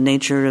that the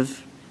nature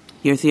of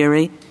your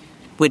theory,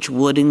 which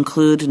would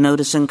include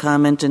notice and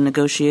comment and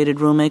negotiated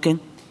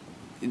rulemaking?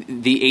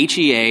 The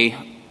HEA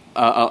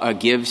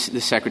gives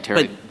the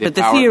Secretary but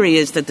the power. theory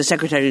is that the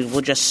Secretary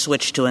will just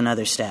switch to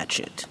another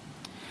statute.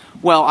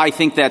 Well, I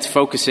think that's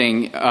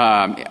focusing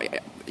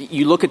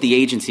you look at the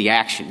agency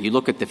action. You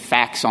look at the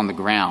facts on the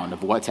ground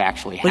of what's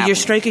actually happening. Well, you're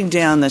striking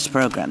down this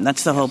program.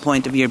 That's the whole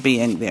point of your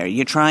being there.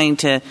 You're trying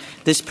to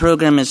 – this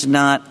program is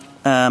not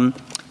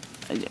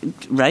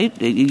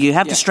right? You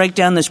have to strike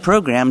down this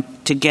program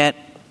to get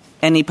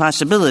any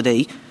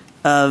possibility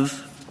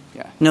of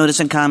notice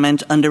and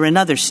comment under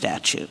another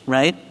statute,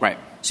 right? Right.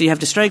 So you have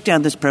to strike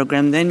down this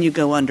program, then you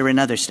go under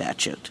another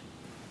statute,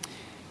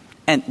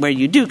 and where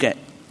you do get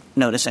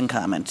notice and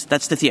comment.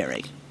 That's the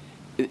theory.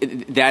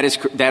 That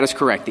is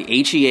correct. The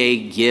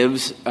HEA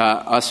gives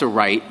us a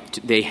right.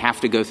 They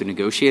have to go through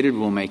negotiated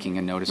rulemaking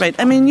and notice. Right.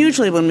 I mean,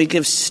 usually when we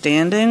give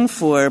standing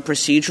for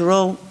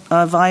procedural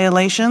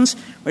violations,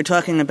 we're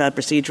talking about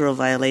procedural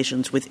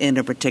violations within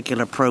a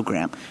particular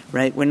program,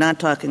 right? We're not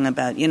talking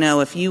about,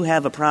 if you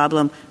have a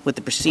problem with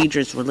the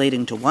procedures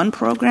relating to one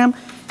program,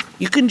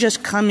 you can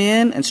just come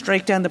in and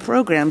strike down the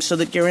program so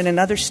that you're in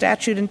another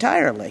statute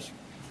entirely.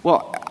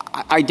 Well,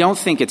 I don't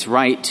think it's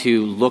right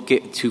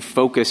to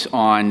focus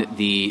on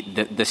the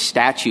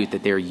statute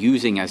that they're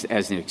using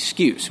as an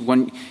excuse.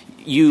 When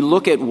you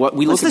look at what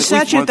we look at the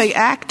statute they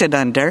acted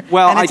under,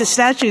 and it's a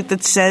statute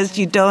that says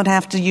you don't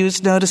have to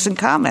use notice and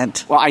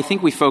comment. Well, I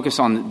think we focus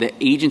on the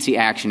agency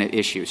action at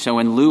issue. So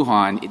in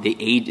Lujan,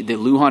 the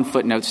Lujan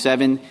footnote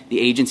 7, the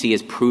agency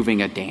is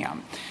proving a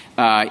dam.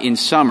 In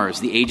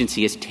Summers, the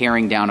agency is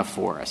tearing down a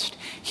forest.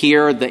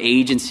 Here, the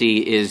agency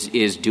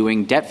is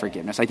doing debt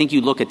forgiveness. I think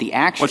you look at the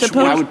action.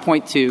 I would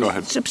point to. Go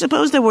ahead.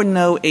 Suppose there were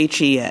no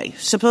HEA.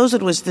 Suppose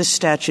it was this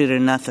statute or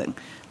nothing.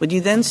 Would you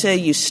then say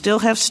you still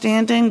have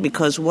standing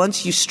because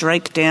once you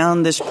strike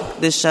down this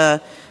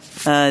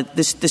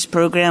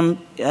program,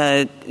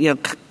 the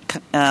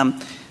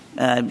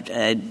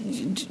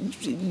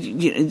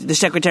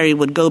Secretary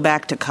would go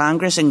back to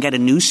Congress and get a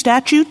new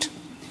statute?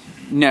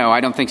 No, I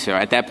don't think so.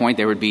 At that point,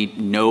 there would be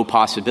no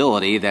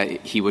possibility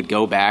that he would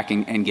go back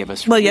and give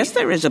us relief. Well, yes,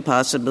 there is a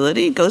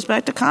possibility. He goes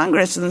back to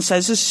Congress and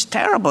says, this is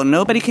terrible.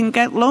 Nobody can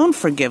get loan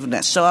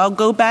forgiveness, so I'll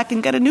go back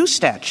and get a new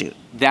statute.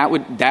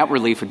 That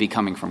relief would be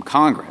coming from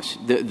Congress.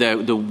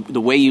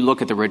 The way you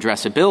look at the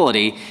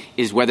redressability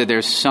is whether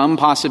there's some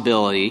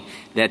possibility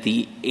that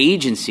the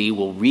agency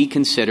will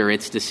reconsider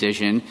its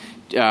decision.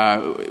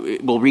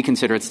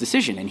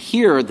 And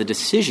here, the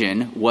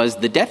decision was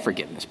the debt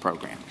forgiveness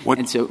program.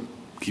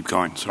 Keep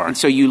going. Sorry. And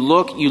so you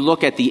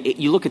look at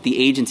the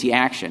agency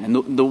action, and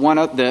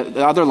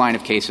the other line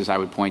of cases I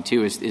would point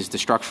to is the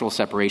structural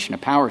separation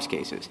of powers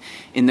cases.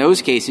 In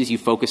those cases, you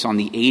focus on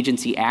the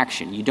agency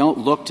action. You don't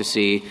look to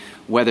see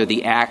whether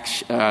the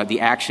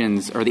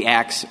actions or the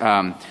act's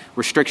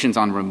restrictions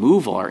on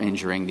removal are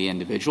injuring the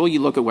individual. You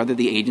look at whether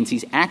the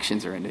agency's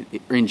actions are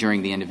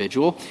injuring the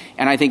individual,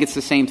 and I think it's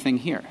the same thing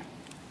here.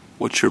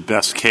 What's your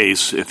best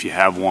case, if you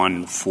have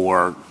one,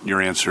 for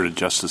your answer to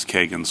Justice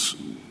Kagan's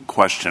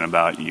question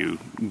about you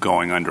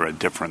going under a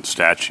different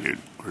statute?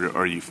 Or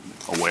are you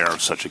aware of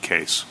such a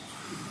case?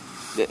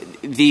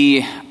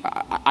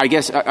 I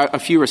guess a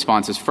few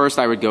responses. First,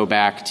 I would go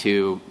back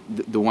to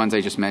the ones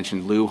I just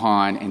mentioned,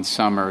 Lujan and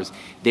Summers.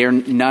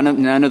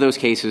 None of those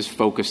cases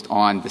focused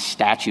on the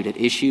statute at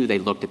issue. They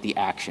looked at the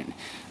action.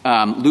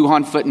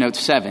 Lujan footnote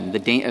 7,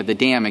 the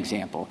dam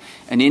example.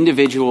 An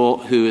individual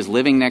who is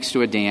living next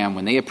to a dam,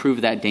 when they approve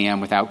that dam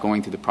without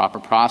going through the proper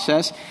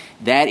process,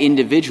 that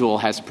individual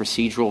has a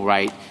procedural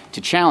right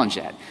to challenge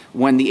that.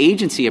 When the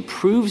agency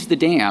approves the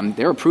dam,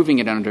 they're approving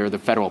it under the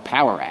Federal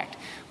Power Act.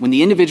 When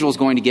the individual is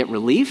going to get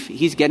relief,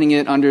 he's getting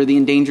it under the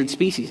Endangered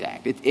Species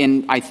Act.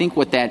 And I think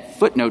what that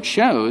footnote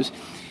shows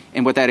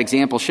and what that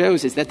example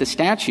shows is that the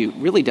statute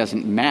really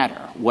doesn't matter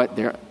what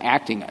they're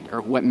acting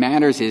under. What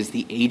matters is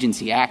the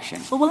agency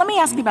action. Well, let me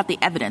ask you about the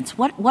evidence.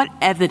 What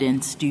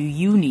evidence do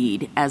you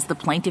need as the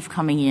plaintiff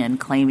coming in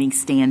claiming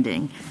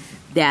standing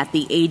that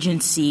the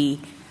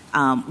agency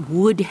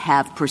would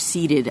have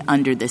proceeded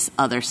under this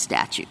other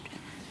statute?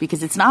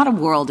 Because it's not a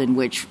world in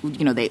which,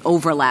 they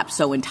overlap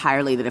so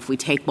entirely that if we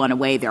take one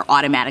away, they're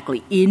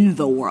automatically in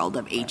the world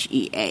of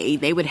HEA.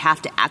 They would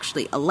have to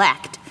actually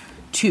elect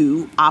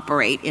to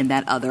operate in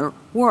that other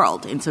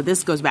world. And so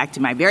this goes back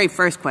to my very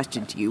first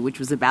question to you, which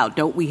was about,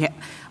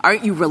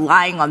 aren't you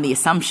relying on the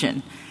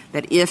assumption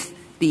that if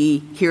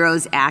the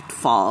HEROES Act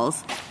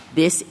falls,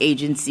 this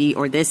agency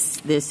or this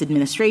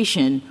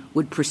administration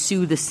would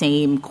pursue the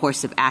same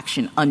course of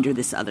action under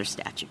this other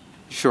statute?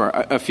 Sure.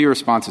 A few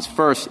responses.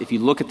 First, if you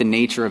look at the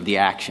nature of the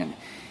action,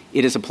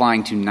 it is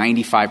applying to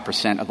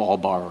 95% of all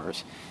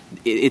borrowers.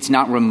 It's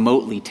not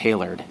remotely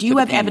tailored. Do you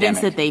have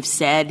evidence that they've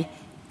said,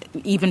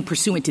 even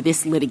pursuant to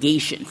this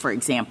litigation, for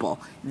example,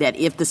 that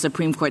if the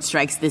Supreme Court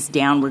strikes this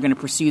down, we're going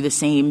to pursue the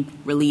same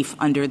relief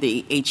under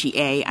the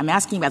HEA? I'm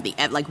asking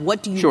about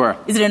what do you... Sure.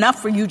 Is it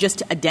enough for you just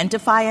to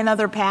identify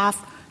another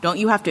path? Don't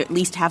you have to at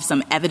least have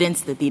some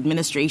evidence that the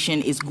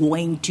administration is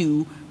going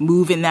to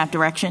move in that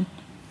direction?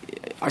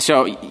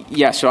 So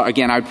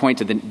again, I would point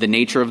to the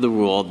nature of the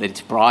rule, that it's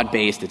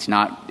broad-based, it's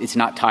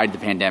not tied to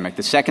the pandemic.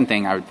 The second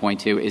thing I would point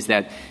to is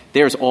that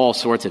there's all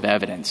sorts of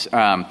evidence.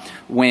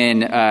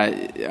 During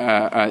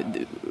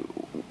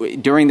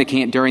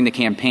the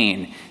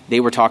campaign, they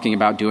were talking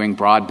about doing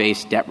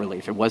broad-based debt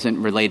relief. It wasn't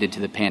related to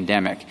the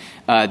pandemic.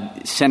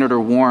 Senator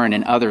Warren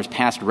and others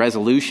passed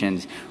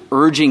resolutions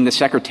urging the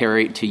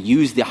Secretary to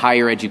use the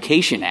Higher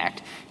Education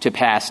Act to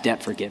pass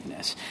debt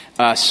forgiveness.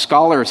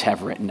 Scholars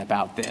have written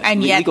about this.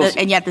 And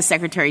yet the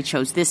Secretary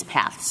chose this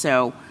path.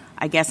 So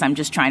I guess I'm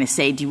just trying to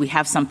say, do we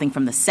have something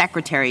from the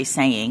Secretary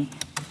saying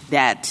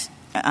that,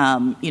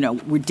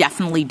 we're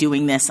definitely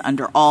doing this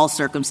under all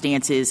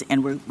circumstances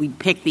and we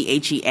pick the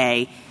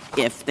HEA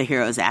if the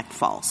HEROES Act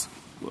falls?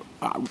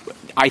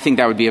 I think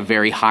that would be a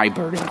very high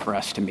burden for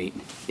us to meet.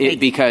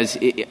 Because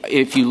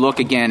if you look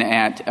again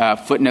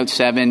at footnote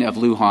 7 of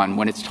Lujan,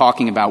 when it's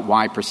talking about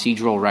why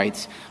procedural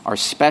rights are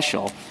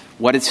special,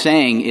 what it's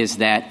saying is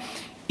that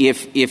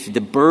if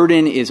the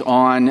burden is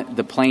on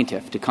the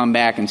plaintiff to come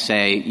back and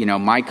say,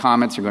 my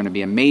comments are going to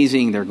be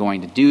amazing, they're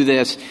going to do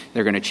this,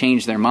 they're going to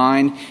change their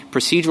mind,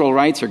 procedural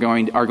rights are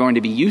going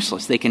to be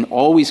useless. They can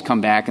always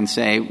come back and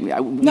say,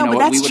 but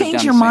that's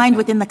change your mind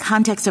within the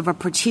context of a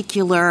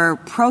particular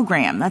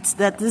program.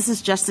 This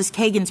is Justice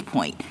Kagan's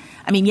point.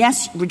 I mean,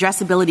 yes,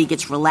 redressability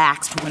gets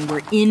relaxed when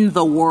we're in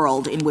the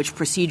world in which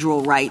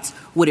procedural rights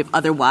would have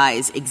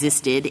otherwise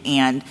existed,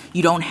 and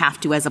you don't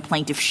have to, as a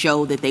plaintiff,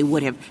 show that they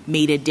would have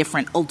made a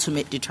different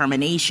ultimate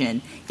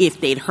determination if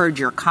they'd heard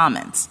your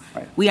comments.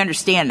 Right. We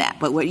understand that.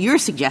 But what you're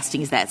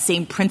suggesting is that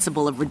same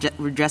principle of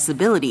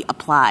redressability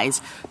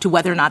applies to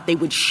whether or not they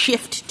would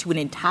shift to an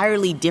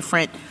entirely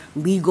different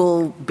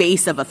legal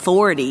base of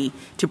authority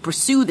to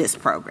pursue this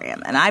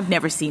program. And I've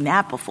never seen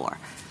that before.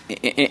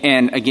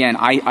 And again,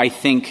 I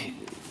think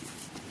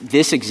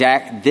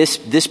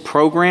this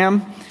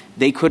program,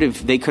 they could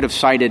have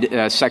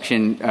cited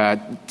Section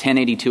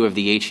 1082 of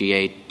the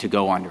HEA to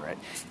go under it.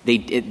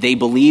 They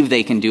believe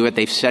they can do it.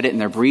 They've said it in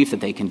their brief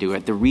that they can do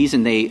it. The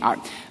reason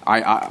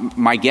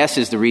my guess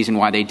is the reason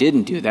why they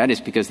didn't do that is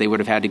because they would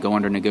have had to go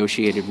under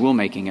negotiated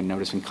rulemaking and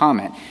notice and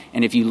comment.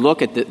 And if you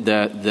look at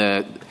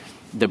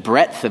the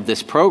breadth of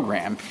this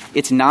program,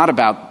 it's not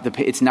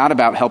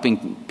about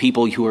helping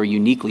people who are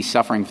uniquely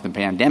suffering from the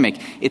pandemic.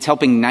 It's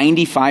helping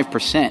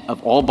 95%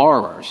 of all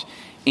borrowers,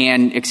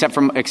 and except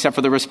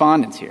for the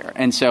respondents here.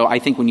 And so I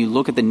think when you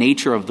look at the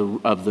nature of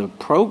the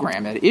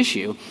program at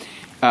issue,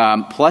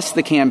 plus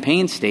the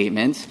campaign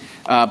statements,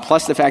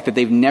 plus the fact that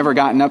they've never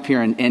gotten up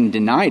here and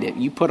denied it,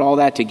 you put all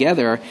that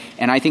together,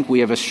 and I think we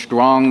have a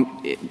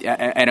strong,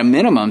 at a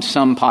minimum,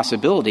 some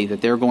possibility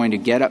that they're going to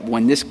get up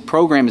when this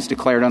program is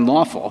declared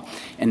unlawful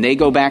and they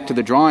go back to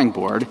the drawing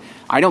board.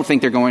 I don't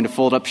think they're going to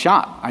fold up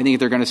shop. I think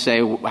they're going to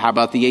say, well, how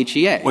about the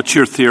HEA? What's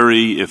your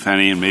theory, if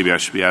any, and maybe I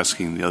should be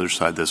asking the other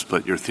side this,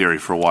 but your theory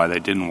for why they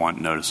didn't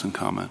want notice and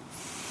comment?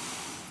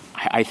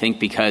 I think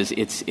because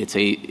the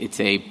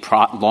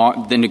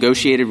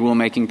negotiated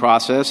rulemaking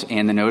process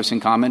and the notice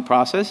and comment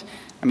process,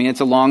 I mean,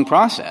 it's a long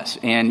process,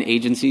 and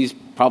agencies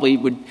probably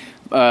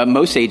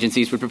most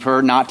agencies would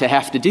prefer not to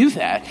have to do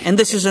that. And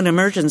this is an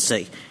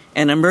emergency,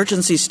 and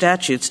emergency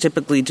statutes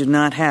typically do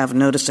not have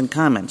notice and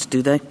comments,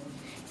 do they?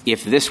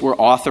 If this were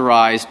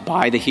authorized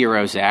by the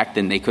HEROES Act,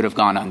 then they could have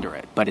gone under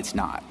it, but it's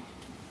not.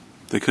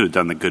 They could have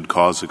done the good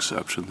cause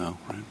exception, though,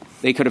 right?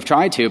 They could have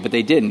tried to, but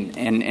they didn't,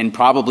 and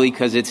probably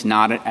because it's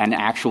not an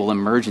actual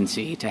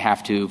emergency to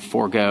have to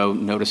forego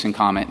notice and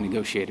comment and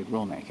negotiated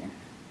rulemaking.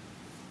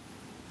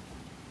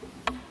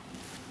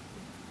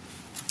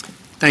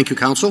 Thank you,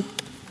 counsel.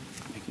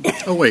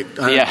 Oh, wait.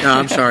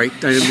 I'm sorry. I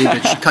didn't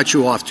mean to cut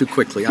you off too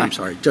quickly. I'm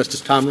sorry.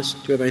 Justice Thomas, do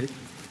you have anything?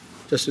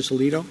 Justice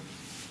Alito?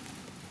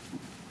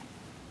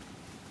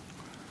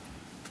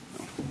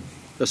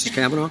 Justice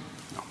Kavanaugh?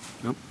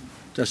 No.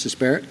 Justice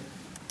Barrett?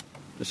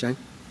 The same?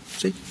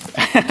 See?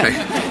 Okay.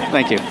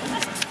 Thank you.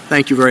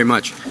 Thank you very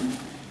much.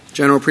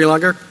 General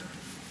Prelogar?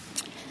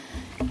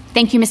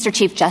 Thank you, Mr.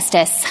 Chief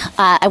Justice.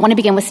 I want to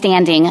begin with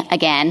standing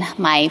again.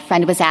 My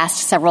friend was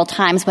asked several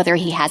times whether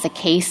he has a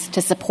case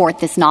to support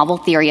this novel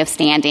theory of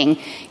standing.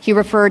 He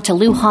referred to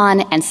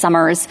Lujan and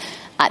Summers.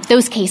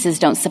 Those cases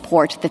don't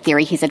support the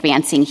theory he's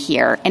advancing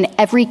here. In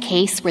every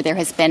case where there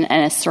has been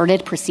an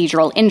asserted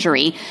procedural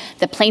injury,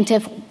 the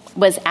plaintiff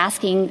was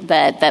asking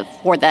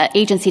for the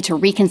agency to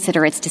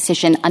reconsider its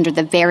decision under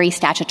the very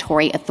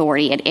statutory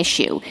authority at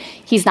issue.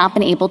 He's not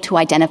been able to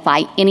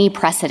identify any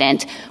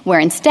precedent where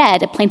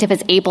instead a plaintiff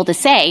is able to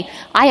say,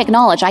 I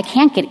acknowledge I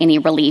can't get any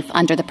relief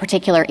under the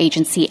particular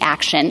agency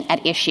action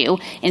at issue.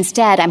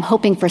 Instead, I'm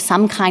hoping for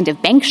some kind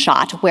of bank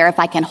shot where if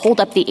I can hold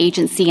up the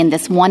agency in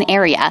this one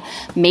area,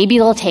 maybe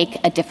they'll take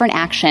a different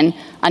action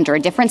under a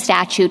different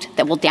statute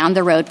that will down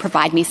the road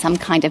provide me some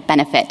kind of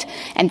benefit.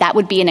 And that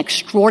would be an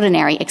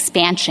extraordinary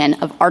expansion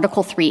of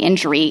Article III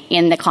injury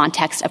in the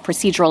context of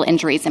procedural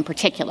injuries in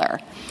particular.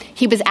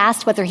 He was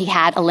asked whether he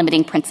had a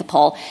limiting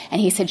principle, and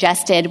he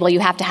suggested, well,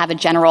 you have to have a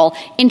general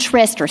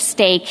interest or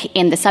stake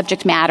in the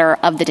subject matter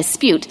of the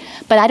dispute,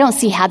 but I don't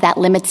see how that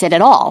limits it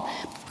at all.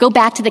 Go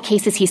back to the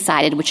cases he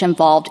cited, which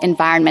involved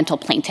environmental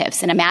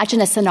plaintiffs. And imagine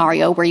a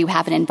scenario where you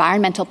have an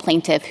environmental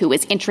plaintiff who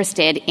is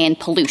interested in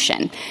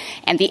pollution,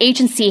 and the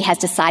agency has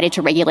decided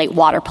to regulate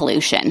water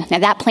pollution. Now,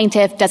 that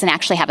plaintiff doesn't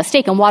actually have a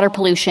stake in water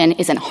pollution,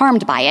 isn't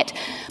harmed by it,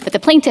 but the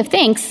plaintiff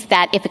thinks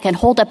that if it can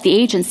hold up the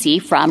agency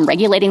from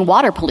regulating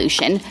water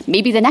pollution,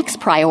 maybe the next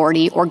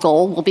priority or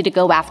goal will be to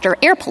go after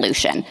air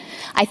pollution.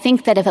 I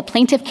think that if a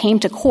plaintiff came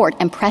to court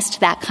and pressed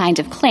that kind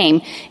of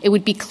claim, it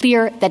would be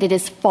clear that it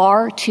is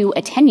far too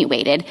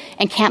attenuated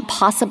and can't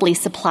possibly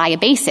supply a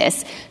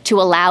basis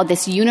to allow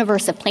this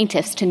universe of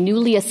plaintiffs to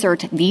newly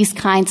assert these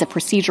kinds of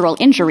procedural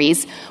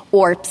injuries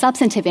or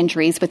substantive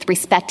injuries with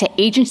respect to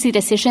agency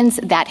decisions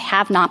that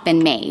have not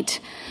been made.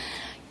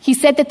 He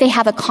said that they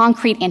have a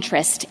concrete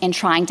interest in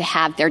trying to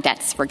have their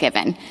debts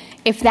forgiven.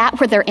 If that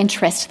were their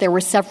interest, there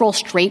were several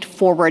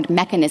straightforward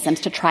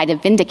mechanisms to try to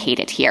vindicate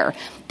it here.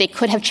 They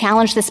could have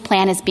challenged this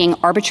plan as being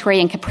arbitrary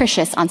and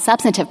capricious on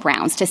substantive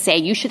grounds to say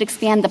you should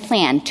expand the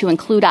plan to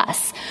include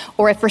us.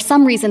 Or if for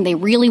some reason they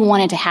really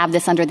wanted to have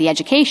this under the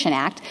Education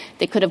Act,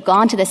 they could have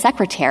gone to the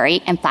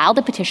Secretary and filed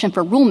a petition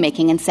for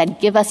rulemaking and said,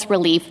 give us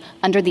relief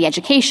under the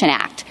Education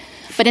Act.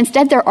 But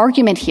instead, their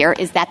argument here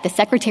is that the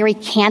Secretary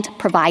can't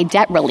provide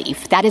debt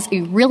relief. That is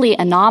a really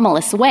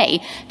anomalous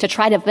way to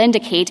try to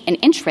vindicate an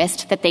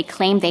interest that they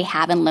claim they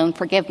have in loan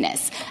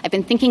forgiveness. I've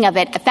been thinking of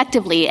it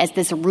effectively as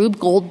this Rube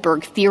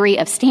Goldberg theory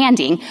of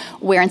standing,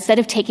 where instead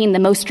of taking the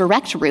most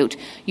direct route,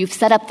 you've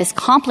set up this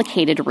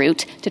complicated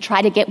route to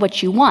try to get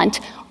what you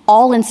want,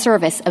 all in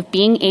service of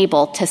being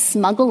able to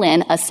smuggle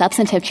in a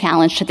substantive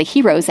challenge to the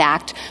HEROES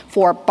Act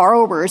for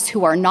borrowers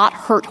who are not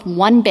hurt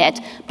one bit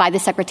by the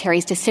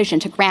Secretary's decision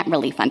to grant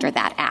relief under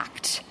that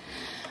act.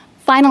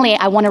 Finally,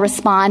 I want to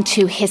respond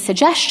to his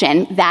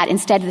suggestion that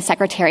instead the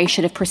Secretary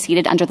should have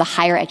proceeded under the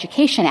Higher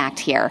Education Act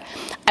here.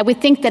 I would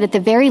think that at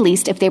the very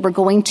least, if they were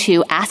going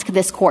to ask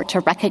this court to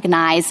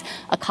recognize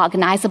a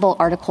cognizable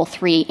Article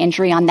III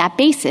injury on that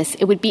basis,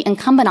 it would be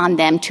incumbent on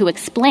them to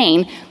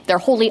explain their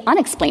wholly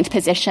unexplained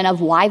position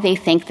of why they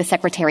think the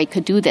Secretary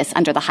could do this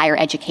under the Higher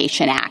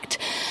Education Act.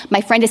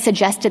 My friend has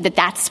suggested that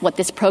that's what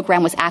this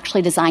program was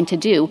actually designed to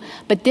do,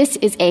 but this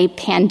is a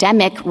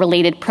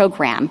pandemic-related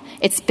program.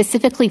 It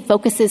specifically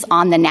focuses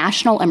on the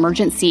national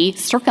emergency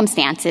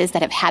circumstances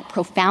that have had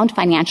profound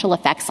financial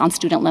effects on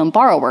student loan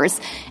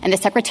borrowers, and the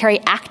Secretary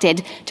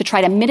acted to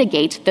try to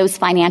mitigate those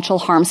financial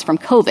harms from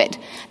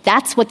COVID.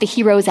 That's what the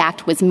HEROES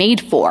Act was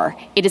made for.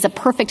 It is a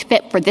perfect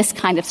fit for this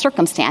kind of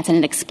circumstance, and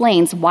it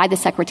explains why the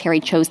Secretary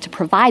chose to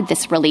provide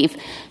this relief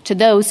to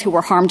those who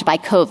were harmed by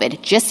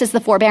COVID, just as the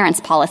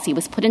forbearance policy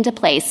was put into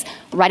place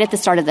right at the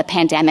start of the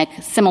pandemic,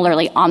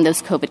 similarly on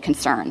those COVID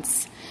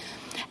concerns.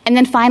 And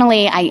then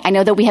finally, I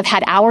know that we have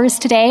had hours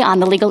today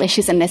on the legal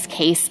issues in this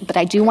case, but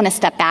I do want to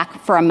step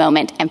back for a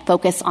moment and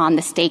focus on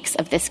the stakes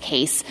of this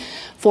case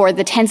for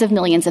the tens of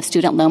millions of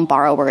student loan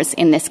borrowers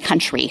in this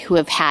country who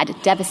have had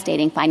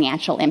devastating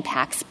financial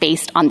impacts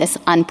based on this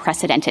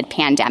unprecedented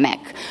pandemic.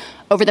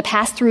 Over the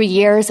past 3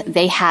 years,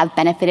 they have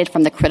benefited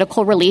from the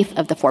critical relief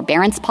of the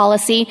forbearance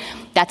policy.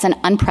 That's an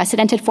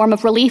unprecedented form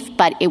of relief,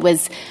 but it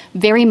was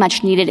very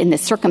much needed in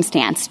this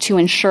circumstance to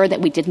ensure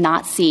that we did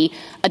not see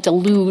a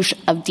deluge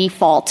of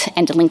default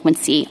and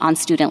delinquency on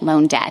student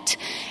loan debt.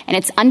 And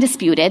it's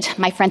undisputed,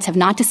 my friends have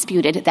not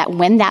disputed, that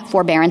when that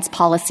forbearance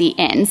policy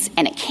ends,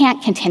 and it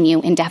can't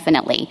continue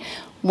indefinitely,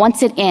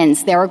 once it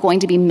ends, there are going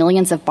to be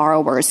millions of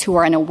borrowers who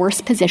are in a worse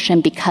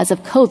position because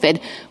of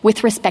COVID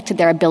with respect to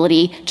their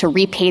ability to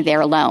repay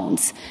their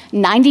loans.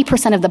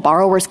 90% of the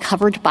borrowers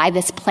covered by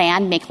this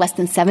plan make less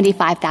than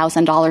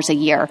 $75,000 a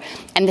year,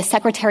 and the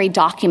Secretary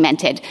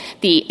documented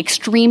the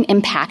extreme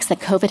impacts that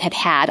COVID had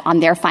had on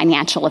their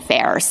financial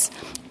affairs.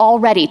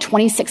 Already,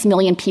 26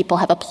 million people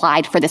have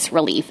applied for this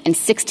relief, and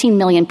 16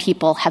 million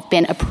people have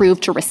been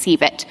approved to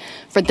receive it.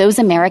 For those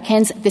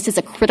Americans, this is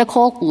a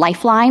critical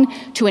lifeline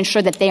to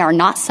ensure that they are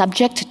not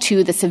subject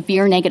to the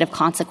severe negative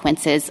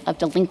consequences of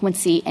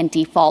delinquency and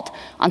default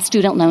on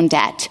student loan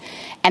debt.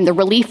 And the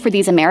relief for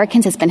these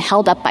Americans has been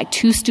held up by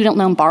 2 student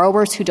loan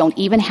borrowers who don't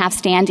even have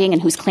standing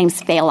and whose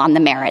claims fail on the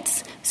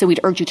merits. So we'd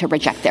urge you to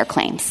reject their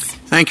claims.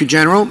 Thank you,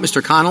 General.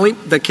 Mr. Connolly,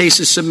 the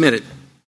case is submitted.